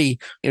I'm ready.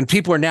 And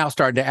people are now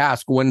starting to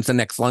ask, when's the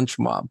next lunch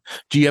mob?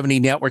 Do you have any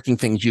networking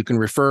things you can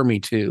refer me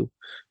to?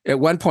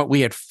 At one point,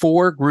 we had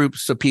 4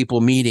 groups of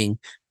people meeting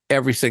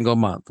every single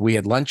month. We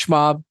had lunch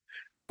mob.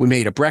 We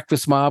made a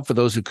breakfast mob for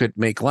those who couldn't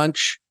make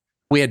lunch.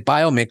 We had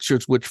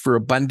biomixers, which for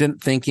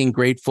abundant thinking,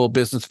 grateful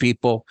business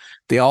people,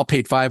 they all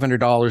paid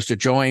 $500 to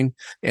join.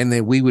 And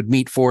then we would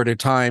meet 4 at a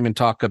time and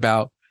talk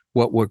about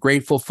what we're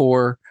grateful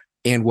for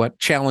and what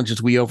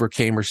challenges we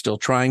overcame or still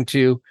trying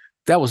to.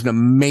 That was an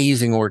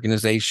amazing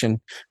organization.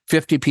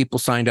 50 people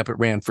signed up. It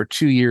ran for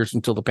 2 years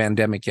until the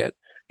pandemic hit.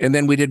 And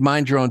then we did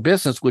Mind Your Own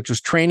Business, which was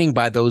training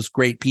by those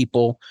great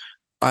people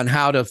on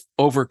how to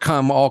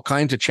overcome all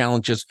kinds of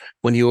challenges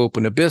when you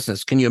open a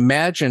business. Can you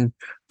imagine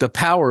the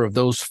power of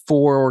those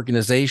 4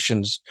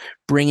 organizations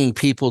bringing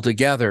people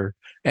together?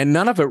 And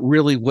none of it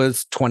really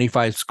was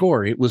 25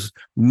 score. It was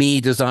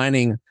me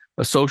designing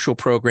a social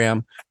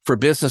program for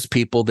business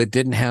people that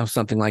didn't have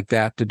something like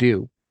that to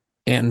do.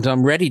 And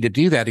I'm ready to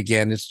do that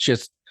again. It's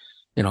just,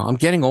 I'm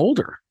getting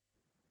older.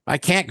 I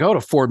can't go to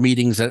 4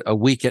 meetings a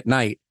week at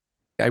night.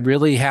 I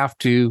really have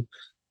to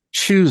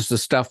choose the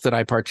stuff that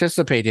I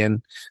participate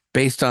in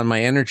based on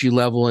my energy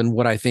level and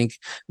what I think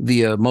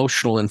the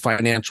emotional and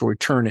financial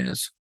return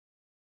is.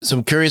 So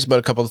I'm curious about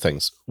a couple of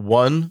things.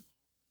 One,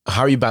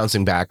 how are you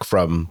bouncing back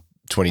from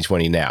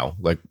 2020 now?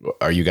 Like,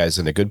 are you guys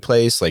in a good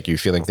place? Like, are you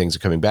feeling things are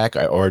coming back?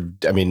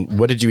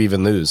 What did you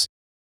even lose?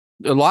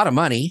 A lot of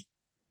money.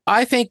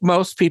 I think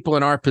most people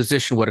in our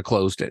position would have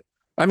closed it.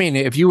 I mean,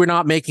 if you were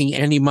not making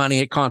any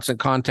money at Constant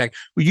Contact,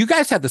 well, you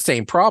guys had the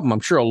same problem. I'm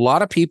sure a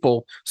lot of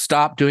people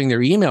stopped doing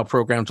their email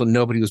programs when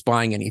nobody was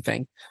buying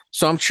anything.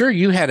 So I'm sure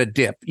you had a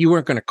dip. You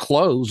weren't going to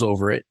close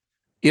over it.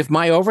 If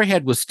my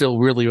overhead was still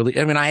really,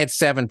 I had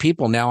 7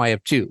 people. Now I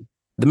have 2.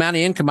 The amount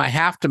of income I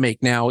have to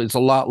make now is a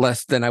lot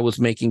less than I was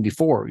making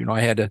before.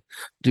 I had to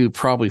do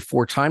probably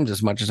 4 times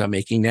as much as I'm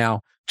making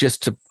now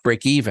just to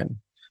break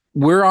even.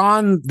 We're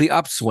on the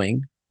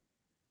upswing.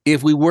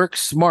 If we work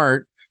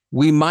smart,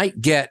 we might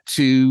get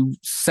to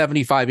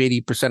 75,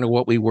 80% of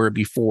what we were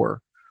before.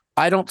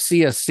 I don't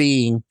see us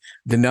seeing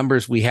the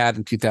numbers we had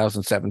in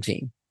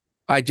 2017.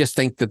 I just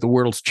think that the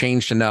world's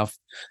changed enough.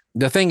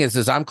 The thing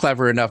is I'm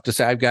clever enough to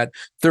say I've got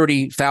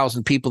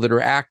 30,000 people that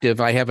are active.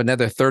 I have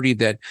another 30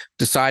 that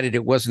decided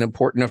it wasn't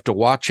important enough to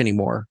watch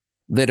anymore.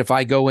 That if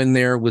I go in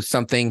there with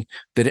something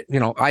that,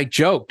 I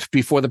joked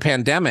before the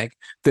pandemic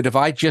that if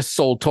I just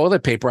sold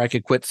toilet paper, I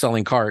could quit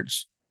selling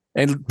cards.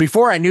 And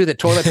before I knew that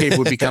toilet paper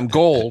would become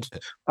gold,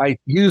 I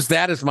used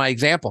that as my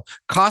example.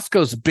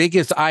 Costco's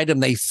biggest item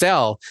they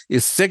sell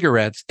is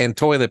cigarettes and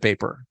toilet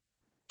paper.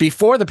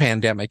 Before the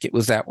pandemic, it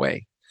was that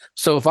way.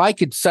 So if I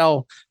could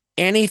sell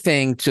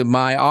anything to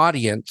my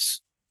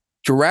audience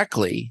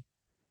directly,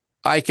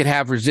 I could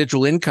have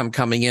residual income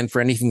coming in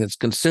for anything that's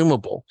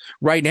consumable.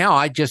 Right now,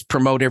 I just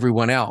promote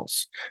everyone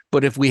else.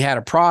 But if we had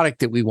a product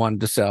that we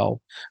wanted to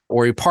sell,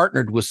 or we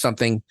partnered with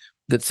something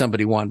that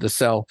somebody wanted to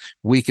sell,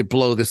 we could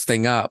blow this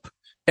thing up.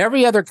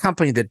 Every other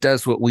company that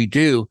does what we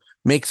do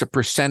makes a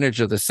percentage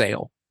of the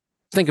sale.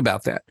 Think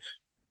about that.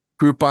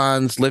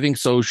 Groupon's, Living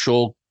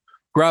Social,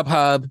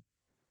 Grubhub,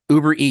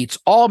 Uber Eats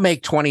all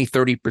make 20,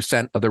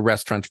 30% of the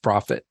restaurant's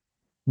profit.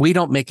 We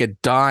don't make a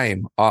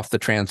dime off the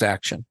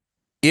transaction.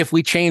 If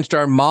we changed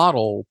our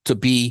model to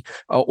be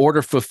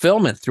order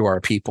fulfillment through our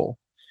people,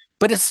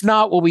 but it's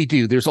not what we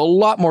do. There's a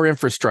lot more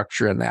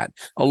infrastructure in that,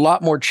 a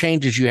lot more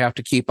changes you have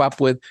to keep up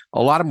with,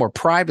 a lot of more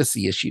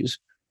privacy issues.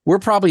 We're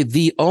probably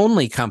the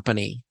only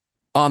company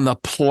on the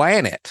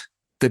planet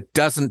that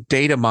doesn't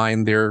data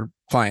mine their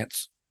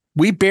clients.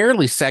 We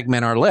barely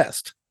segment our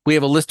list. We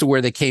have a list of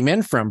where they came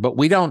in from, but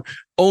we don't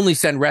only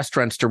send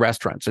restaurants to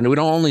restaurants, and we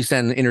don't only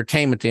send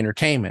entertainment to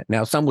entertainment.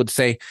 Now, some would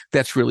say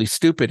that's really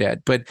stupid,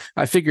 Ed, but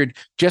I figured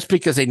just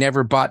because they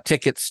never bought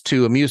tickets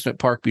to amusement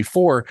park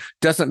before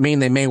doesn't mean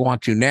they may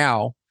want to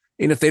now.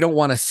 And if they don't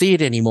want to see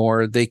it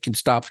anymore, they can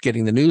stop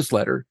getting the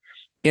newsletter.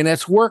 And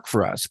that's work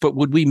for us. But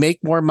would we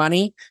make more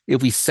money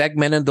if we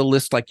segmented the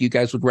list like you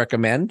guys would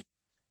recommend?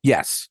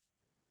 Yes,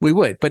 we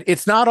would. But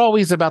it's not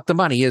always about the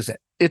money, is it?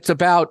 It's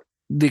about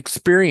the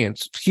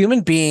experience.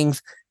 Human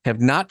beings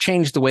have not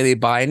changed the way they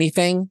buy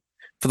anything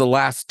for the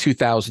last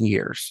 2,000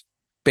 years.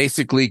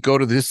 Basically, go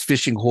to this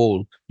fishing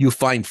hole, you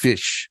find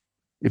fish.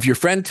 If your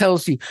friend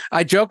tells you,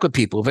 I joke with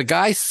people, if a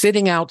guy's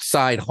sitting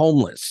outside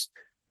homeless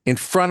in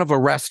front of a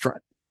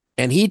restaurant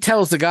and he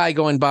tells the guy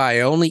going by,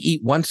 I only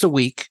eat once a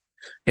week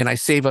and I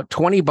save up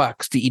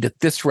 $20 to eat at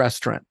this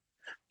restaurant,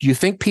 do you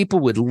think people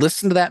would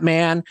listen to that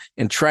man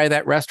and try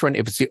that restaurant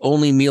if it's the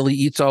only meal he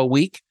eats all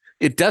week?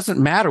 It doesn't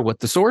matter what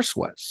the source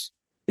was.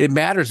 It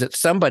matters that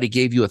somebody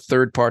gave you a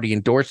third-party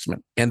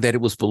endorsement and that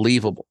it was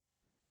believable.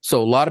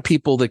 So a lot of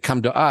people that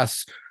come to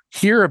us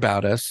hear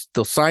about us,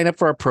 they'll sign up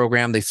for our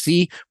program, they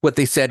see what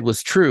they said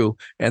was true,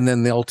 and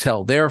then they'll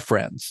tell their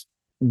friends.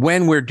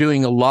 When we're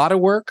doing a lot of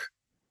work,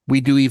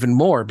 we do even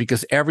more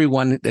because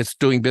everyone that's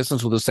doing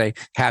business with us say,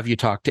 have you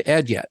talked to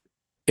Ed yet?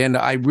 And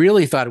I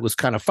really thought it was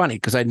kind of funny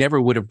because I never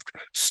would have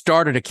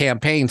started a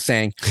campaign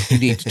saying, you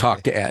need to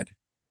talk to Ed.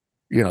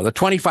 The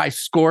 25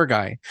 score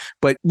guy.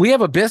 But we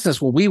have a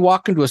business where we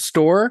walk into a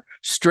store,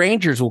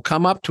 strangers will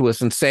come up to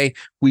us and say,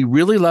 we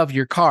really love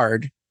your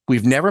card.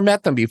 We've never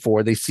met them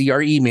before. They see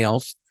our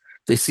emails.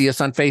 They see us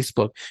on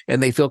Facebook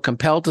and they feel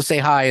compelled to say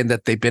hi and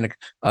that they've been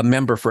a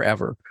member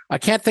forever. I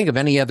can't think of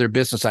any other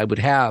business I would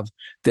have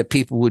that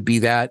people would be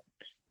that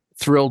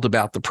thrilled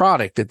about the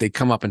product that they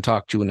come up and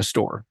talk to in a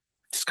store.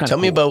 It's kind of Tell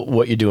me cool. about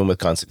what you're doing with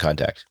Constant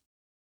Contact.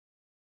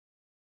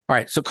 All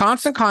right. So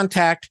Constant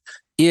Contact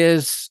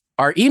is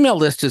our email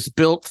list is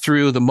built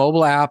through the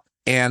mobile app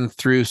and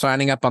through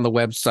signing up on the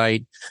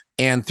website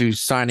and through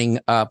signing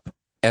up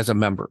as a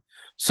member.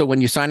 So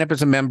when you sign up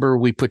as a member,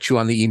 we put you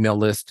on the email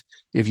list.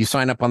 If you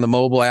sign up on the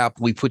mobile app,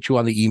 we put you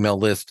on the email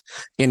list.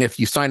 And if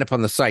you sign up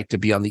on the site to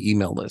be on the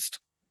email list,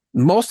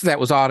 most of that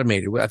was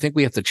automated. I think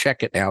we have to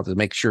check it now to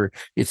make sure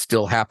it's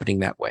still happening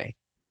that way.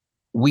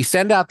 We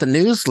send out the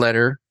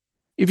newsletter.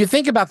 If you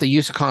think about the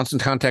use of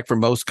Constant Contact for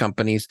most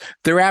companies,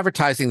 they're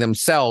advertising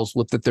themselves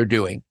with what they're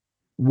doing.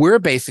 We're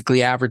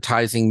basically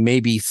advertising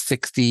maybe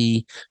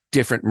 60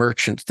 different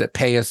merchants that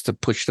pay us to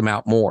push them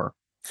out more.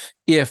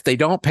 If they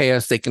don't pay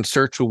us, they can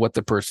search for what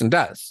the person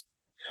does.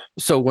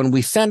 So when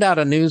we send out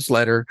a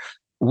newsletter,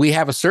 we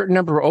have a certain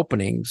number of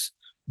openings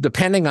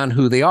depending on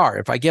who they are.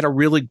 If I get a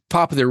really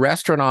popular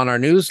restaurant on our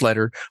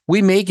newsletter,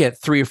 we may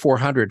get 300 or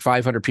 400,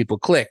 500 people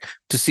click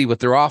to see what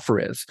their offer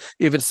is.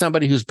 If it's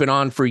somebody who's been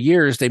on for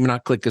years, they may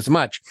not click as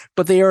much,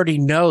 but they already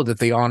know that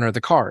they honor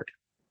the card.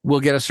 We'll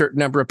get a certain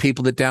number of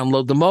people that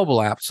download the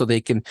mobile app so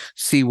they can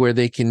see where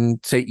they can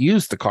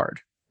use the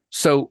card.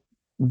 So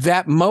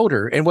that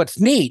motor, and what's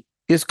neat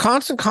is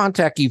Constant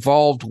Contact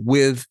evolved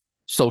with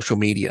social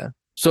media.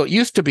 So it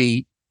used to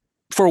be,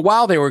 for a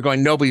while they were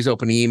going, nobody's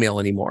opening email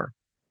anymore.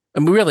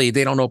 And really,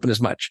 they don't open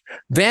as much.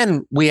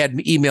 Then we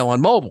had email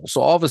on mobile.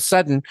 So all of a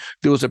sudden,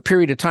 there was a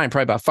period of time,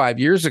 probably about 5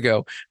 years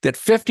ago, that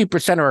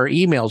 50% of our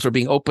emails are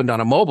being opened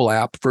on a mobile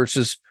app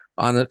versus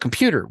on a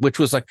computer, which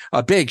was like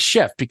a big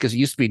shift because it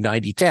used to be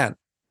 90-10.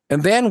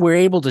 And then we're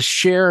able to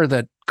share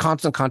the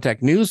Constant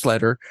Contact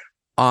newsletter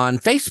on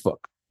Facebook.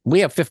 We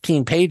have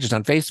 15 pages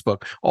on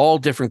Facebook, all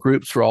different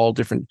groups for all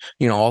different,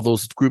 all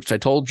those groups I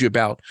told you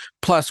about.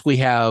 Plus we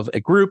have a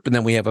group and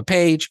then we have a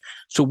page.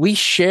 So we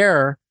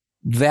share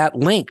that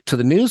link to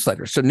the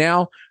newsletter. So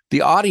now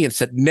the audience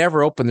that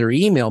never opened their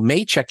email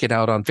may check it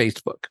out on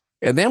Facebook.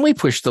 And then we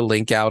push the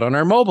link out on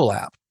our mobile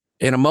app.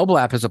 And a mobile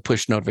app has a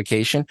push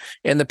notification.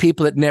 And the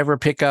people that never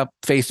pick up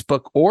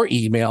Facebook or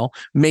email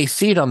may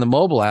see it on the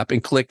mobile app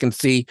and click and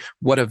see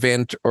what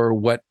event or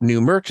what new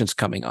merchant's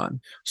coming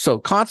on. So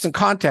Constant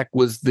Contact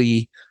was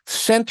the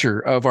center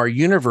of our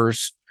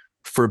universe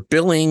for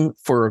billing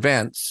for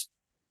events,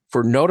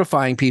 for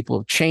notifying people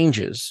of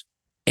changes,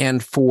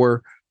 and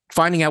for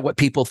finding out what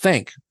people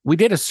think. We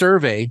did a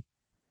survey.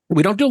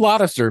 We don't do a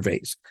lot of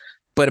surveys,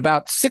 but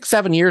about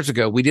 6-7 years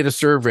ago, we did a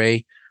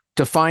survey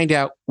to find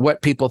out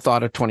what people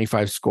thought of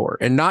 25 Score.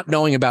 And not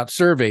knowing about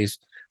surveys,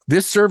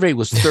 this survey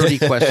was 30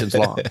 questions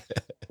long.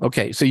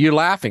 Okay, so you're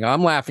laughing.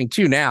 I'm laughing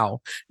too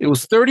now. It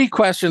was 30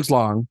 questions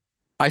long.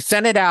 I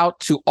sent it out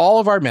to all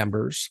of our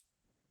members.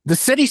 The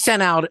city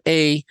sent out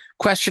a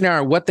questionnaire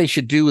on what they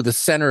should do with the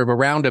center of a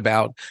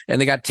roundabout, and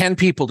they got 10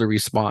 people to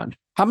respond.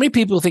 How many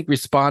people think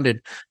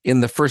responded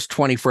in the first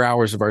 24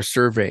 hours of our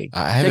survey?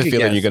 I have a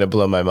feeling you're going to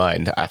blow my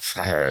mind.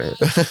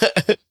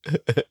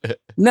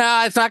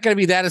 No, it's not going to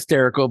be that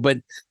hysterical, but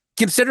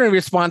considering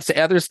response to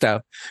other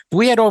stuff,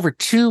 we had over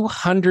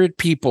 200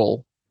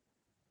 people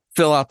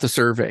fill out the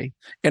survey.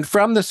 And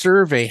from the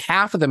survey,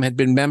 half of them had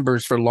been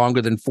members for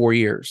longer than 4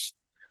 years.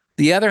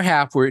 The other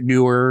half were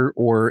newer,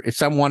 or if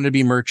some wanted to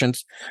be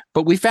merchants,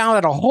 but we found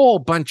out a whole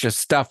bunch of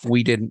stuff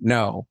we didn't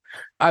know.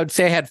 I would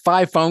say I had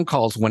 5 phone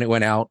calls when it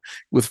went out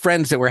with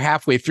friends that were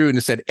halfway through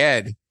and said,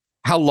 Ed,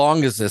 how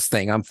long is this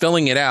thing? I'm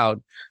filling it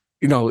out.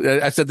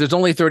 I said, there's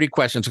only 30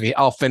 questions. Okay,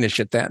 I'll finish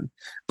it then.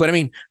 But I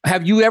mean,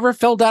 have you ever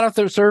filled out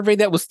a survey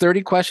that was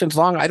 30 questions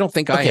long? I don't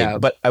think I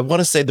have. But I want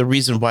to say the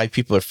reason why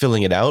people are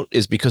filling it out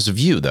is because of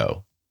you,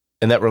 though,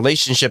 and that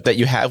relationship that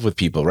you have with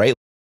people, right?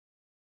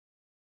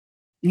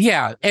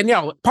 Yeah. And,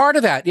 part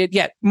of that,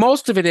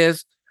 most of it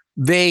is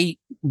they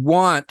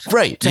want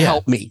to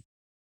help me.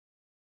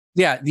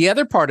 Yeah. The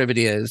other part of it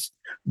is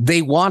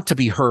they want to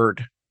be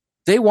heard.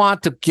 They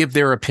want to give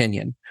their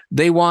opinion.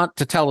 They want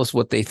to tell us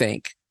what they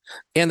think.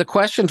 And the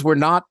questions were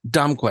not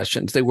dumb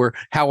questions. They were,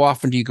 how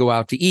often do you go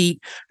out to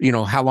eat?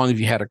 How long have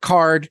you had a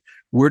card?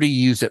 Where do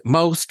you use it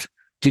most?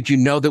 Did you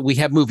know that we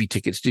have movie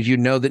tickets? Did you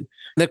know that?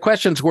 The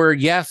questions were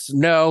yes,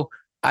 no,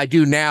 I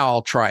do now,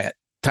 I'll try it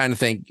kind of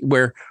thing,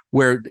 where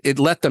it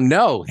let them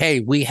know, hey,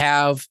 we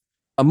have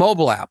a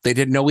mobile app. They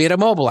didn't know we had a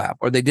mobile app,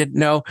 or they didn't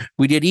know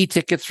we did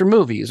e-tickets for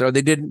movies, or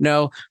they didn't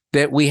know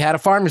that we had a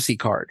pharmacy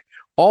card.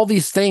 All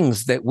these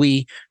things that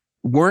we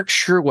weren't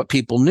sure what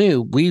people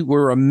knew. We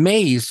were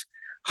amazed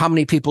how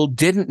many people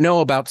didn't know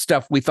about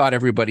stuff we thought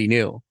everybody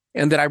knew.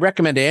 And that I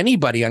recommend to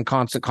anybody on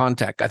Constant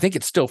Contact, I think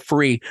it's still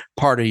free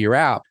part of your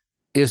app,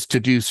 is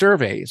to do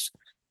surveys,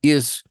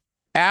 is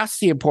ask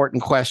the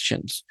important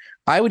questions.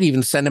 I would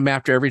even send them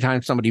after every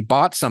time somebody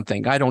bought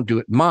something. I don't do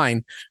it in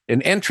mine.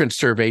 An entrance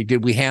survey,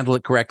 did we handle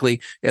it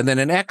correctly? And then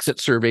an exit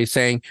survey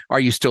saying, are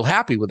you still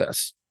happy with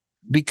us?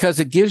 Because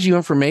it gives you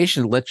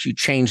information, lets you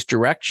change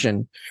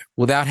direction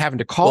without having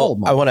to call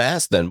them. I want to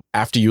ask then,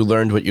 after you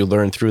learned what you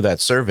learned through that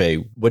survey,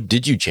 what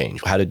did you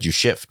change? How did you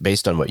shift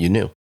based on what you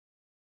knew?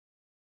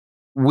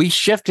 We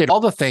shifted all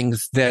the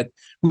things that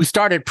we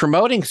started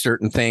promoting,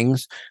 certain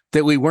things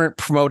that we weren't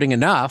promoting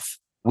enough.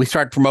 We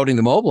started promoting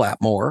the mobile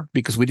app more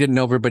because we didn't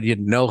know, everybody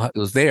didn't know it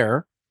was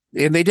there.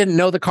 And they didn't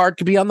know the card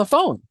could be on the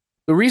phone.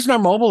 The reason our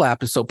mobile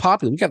app is so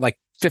popular, we got like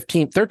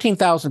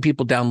 13,000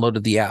 people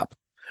downloaded the app.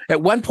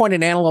 At one point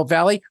in Antelope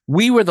Valley,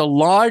 we were the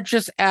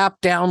largest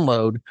app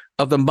download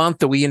of the month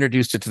that we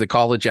introduced it to the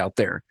college out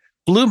there.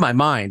 Blew my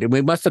mind. And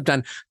we must have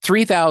done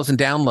 3,000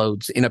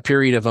 downloads in a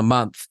period of a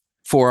month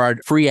for our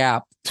free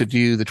app to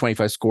do the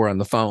 25 Score on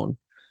the phone.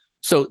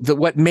 So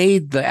what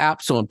made the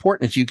app so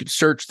important is you could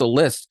search the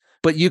list,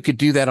 but you could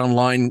do that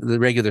online, the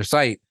regular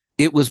site.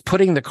 It was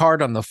putting the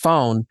card on the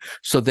phone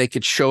so they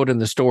could show it in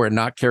the store and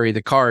not carry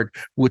the card,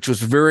 which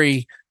was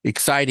very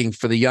exciting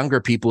for the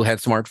younger people who had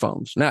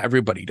smartphones. Not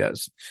everybody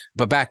does,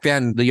 but back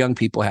then the young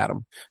people had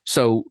them.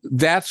 So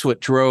that's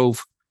what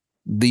drove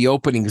the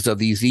openings of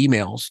these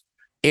emails.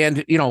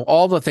 And,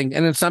 all the things.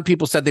 And then some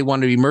people said they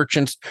wanted to be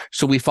merchants.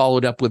 So we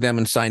followed up with them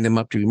and signed them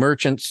up to be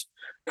merchants.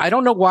 I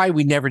don't know why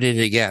we never did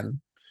it again.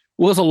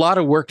 It was a lot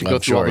of work to go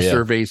through all the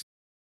surveys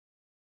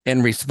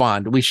and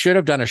respond. We should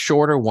have done a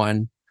shorter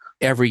one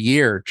every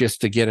year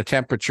just to get a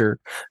temperature.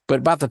 But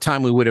about the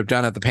time we would have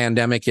done it, the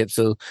pandemic hit.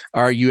 So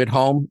are you at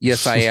home?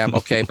 Yes, I am.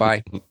 Okay,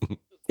 bye.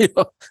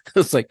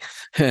 It's like,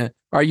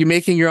 are you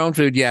making your own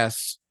food?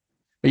 Yes.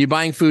 Are you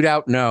buying food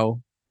out?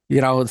 No.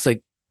 It's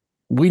like,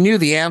 we knew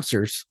the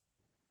answers.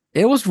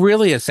 It was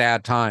really a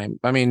sad time.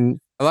 I mean,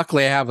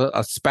 luckily I have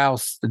a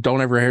spouse, don't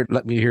ever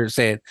let me hear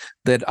say it,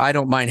 that I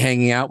don't mind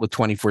hanging out with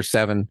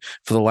 24/7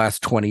 for the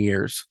last 20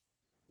 years.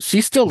 She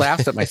still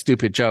laughs at my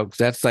stupid jokes.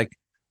 That's like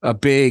a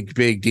big,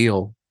 big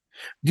deal.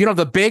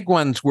 The big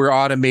ones were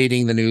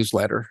automating the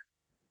newsletter.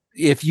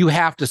 If you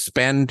have to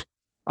spend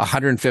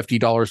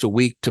 $150 a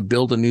week to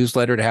build a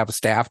newsletter to have a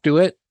staff do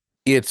it,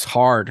 it's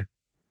hard.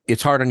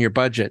 It's hard on your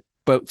budget.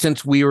 But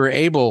since we were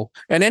able,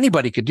 and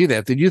anybody could do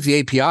that, they use the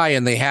API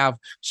and they have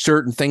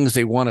certain things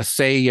they want to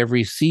say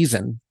every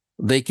season,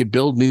 they could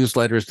build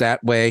newsletters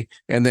that way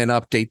and then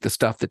update the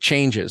stuff that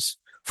changes.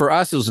 For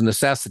us, it was a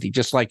necessity,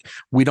 just like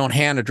we don't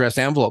hand address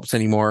envelopes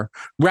anymore.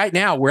 Right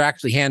now, we're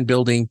actually hand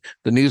building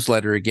the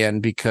newsletter again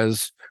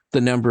because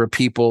the number of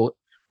people,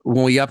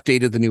 when we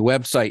updated the new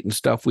website and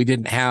stuff, we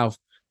didn't have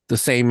the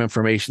same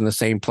information, the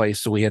same place.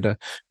 So we had to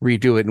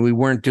redo it. And we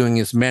weren't doing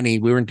as many.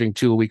 We weren't doing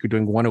 2 a week. We're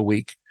doing 1 a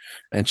week.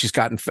 And she's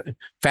gotten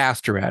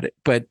faster at it.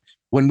 But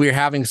when we were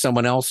having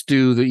someone else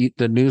do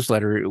the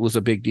newsletter, it was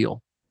a big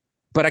deal.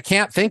 But I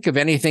can't think of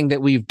anything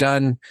that we've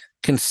done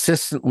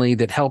consistently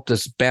that helped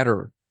us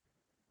better.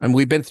 And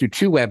we've been through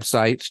 2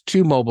 websites,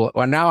 2 mobile.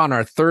 We're now on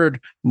our 3rd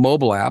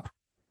mobile app.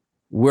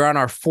 We're on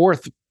our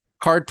 4th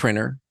card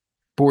printer,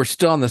 but we're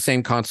still on the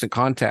same constant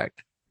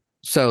contact.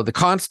 So the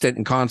constant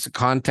and constant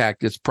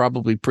contact is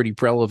probably pretty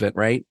relevant,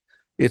 right?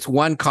 It's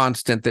one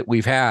constant that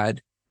we've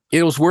had.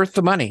 It was worth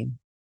the money.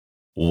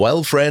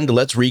 Well, friend,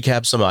 let's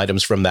recap some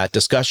items from that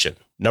discussion.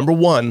 Number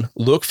 1,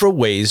 look for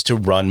ways to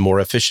run more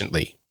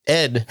efficiently.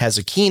 Ed has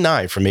a keen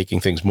eye for making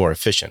things more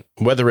efficient,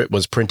 whether it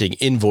was printing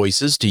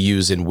invoices to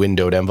use in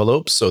windowed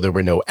envelopes so there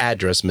were no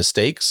address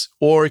mistakes,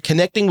 or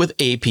connecting with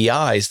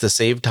APIs to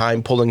save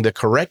time pulling the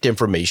correct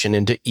information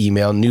into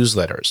email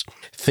newsletters.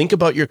 Think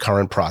about your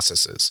current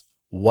processes.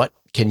 What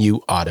can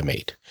you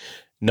automate?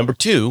 Number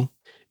 2,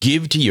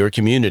 give to your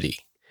community.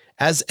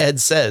 As Ed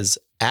says,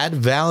 add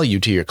value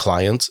to your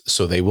clients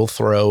so they will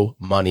throw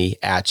money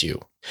at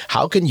you.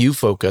 How can you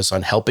focus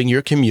on helping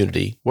your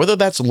community, whether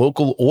that's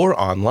local or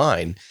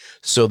online,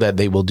 so that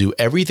they will do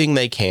everything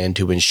they can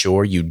to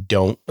ensure you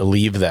don't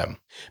leave them?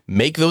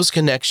 Make those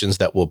connections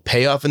that will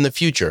pay off in the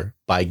future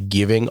by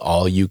giving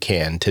all you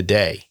can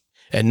today.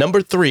 And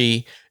number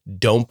 3,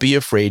 don't be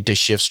afraid to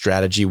shift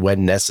strategy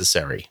when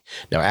necessary.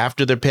 Now,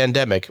 after the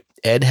pandemic,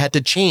 Ed had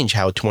to change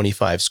how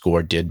 25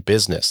 Score did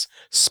business.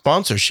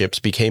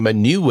 Sponsorships became a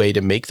new way to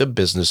make the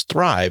business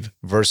thrive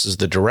versus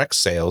the direct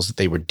sales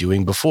they were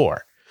doing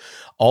before.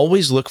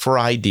 Always look for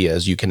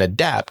ideas you can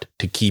adapt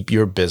to keep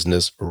your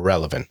business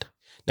relevant.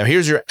 Now,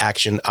 here's your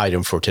action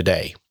item for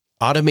today.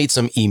 Automate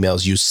some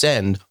emails you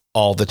send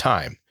all the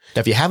time.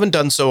 Now, if you haven't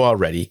done so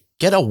already,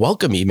 get a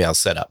welcome email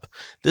set up.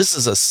 This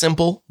is a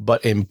simple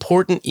but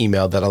important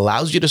email that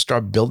allows you to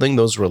start building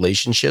those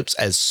relationships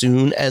as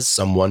soon as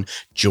someone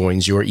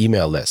joins your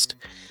email list.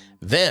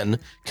 Then,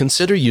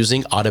 consider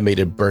using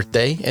automated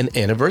birthday and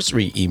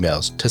anniversary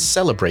emails to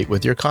celebrate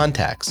with your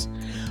contacts.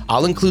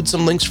 I'll include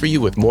some links for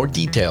you with more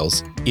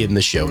details in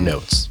the show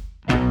notes.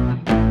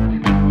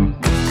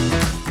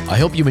 I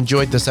hope you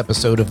enjoyed this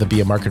episode of the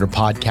Be a Marketer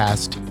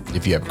podcast.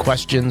 If you have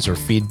questions or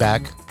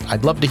feedback,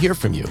 I'd love to hear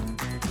from you.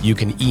 You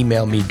can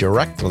email me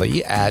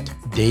directly at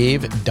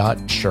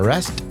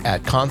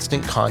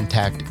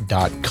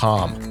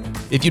dave.charest@constantcontact.com.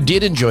 If you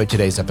did enjoy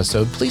today's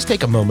episode, please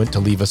take a moment to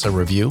leave us a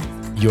review.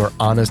 Your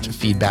honest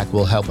feedback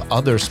will help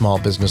other small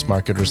business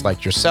marketers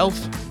like yourself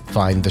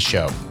find the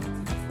show.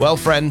 Well,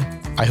 friend,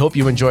 I hope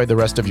you enjoy the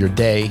rest of your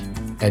day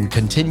and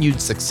continued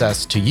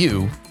success to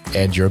you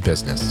and your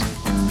business.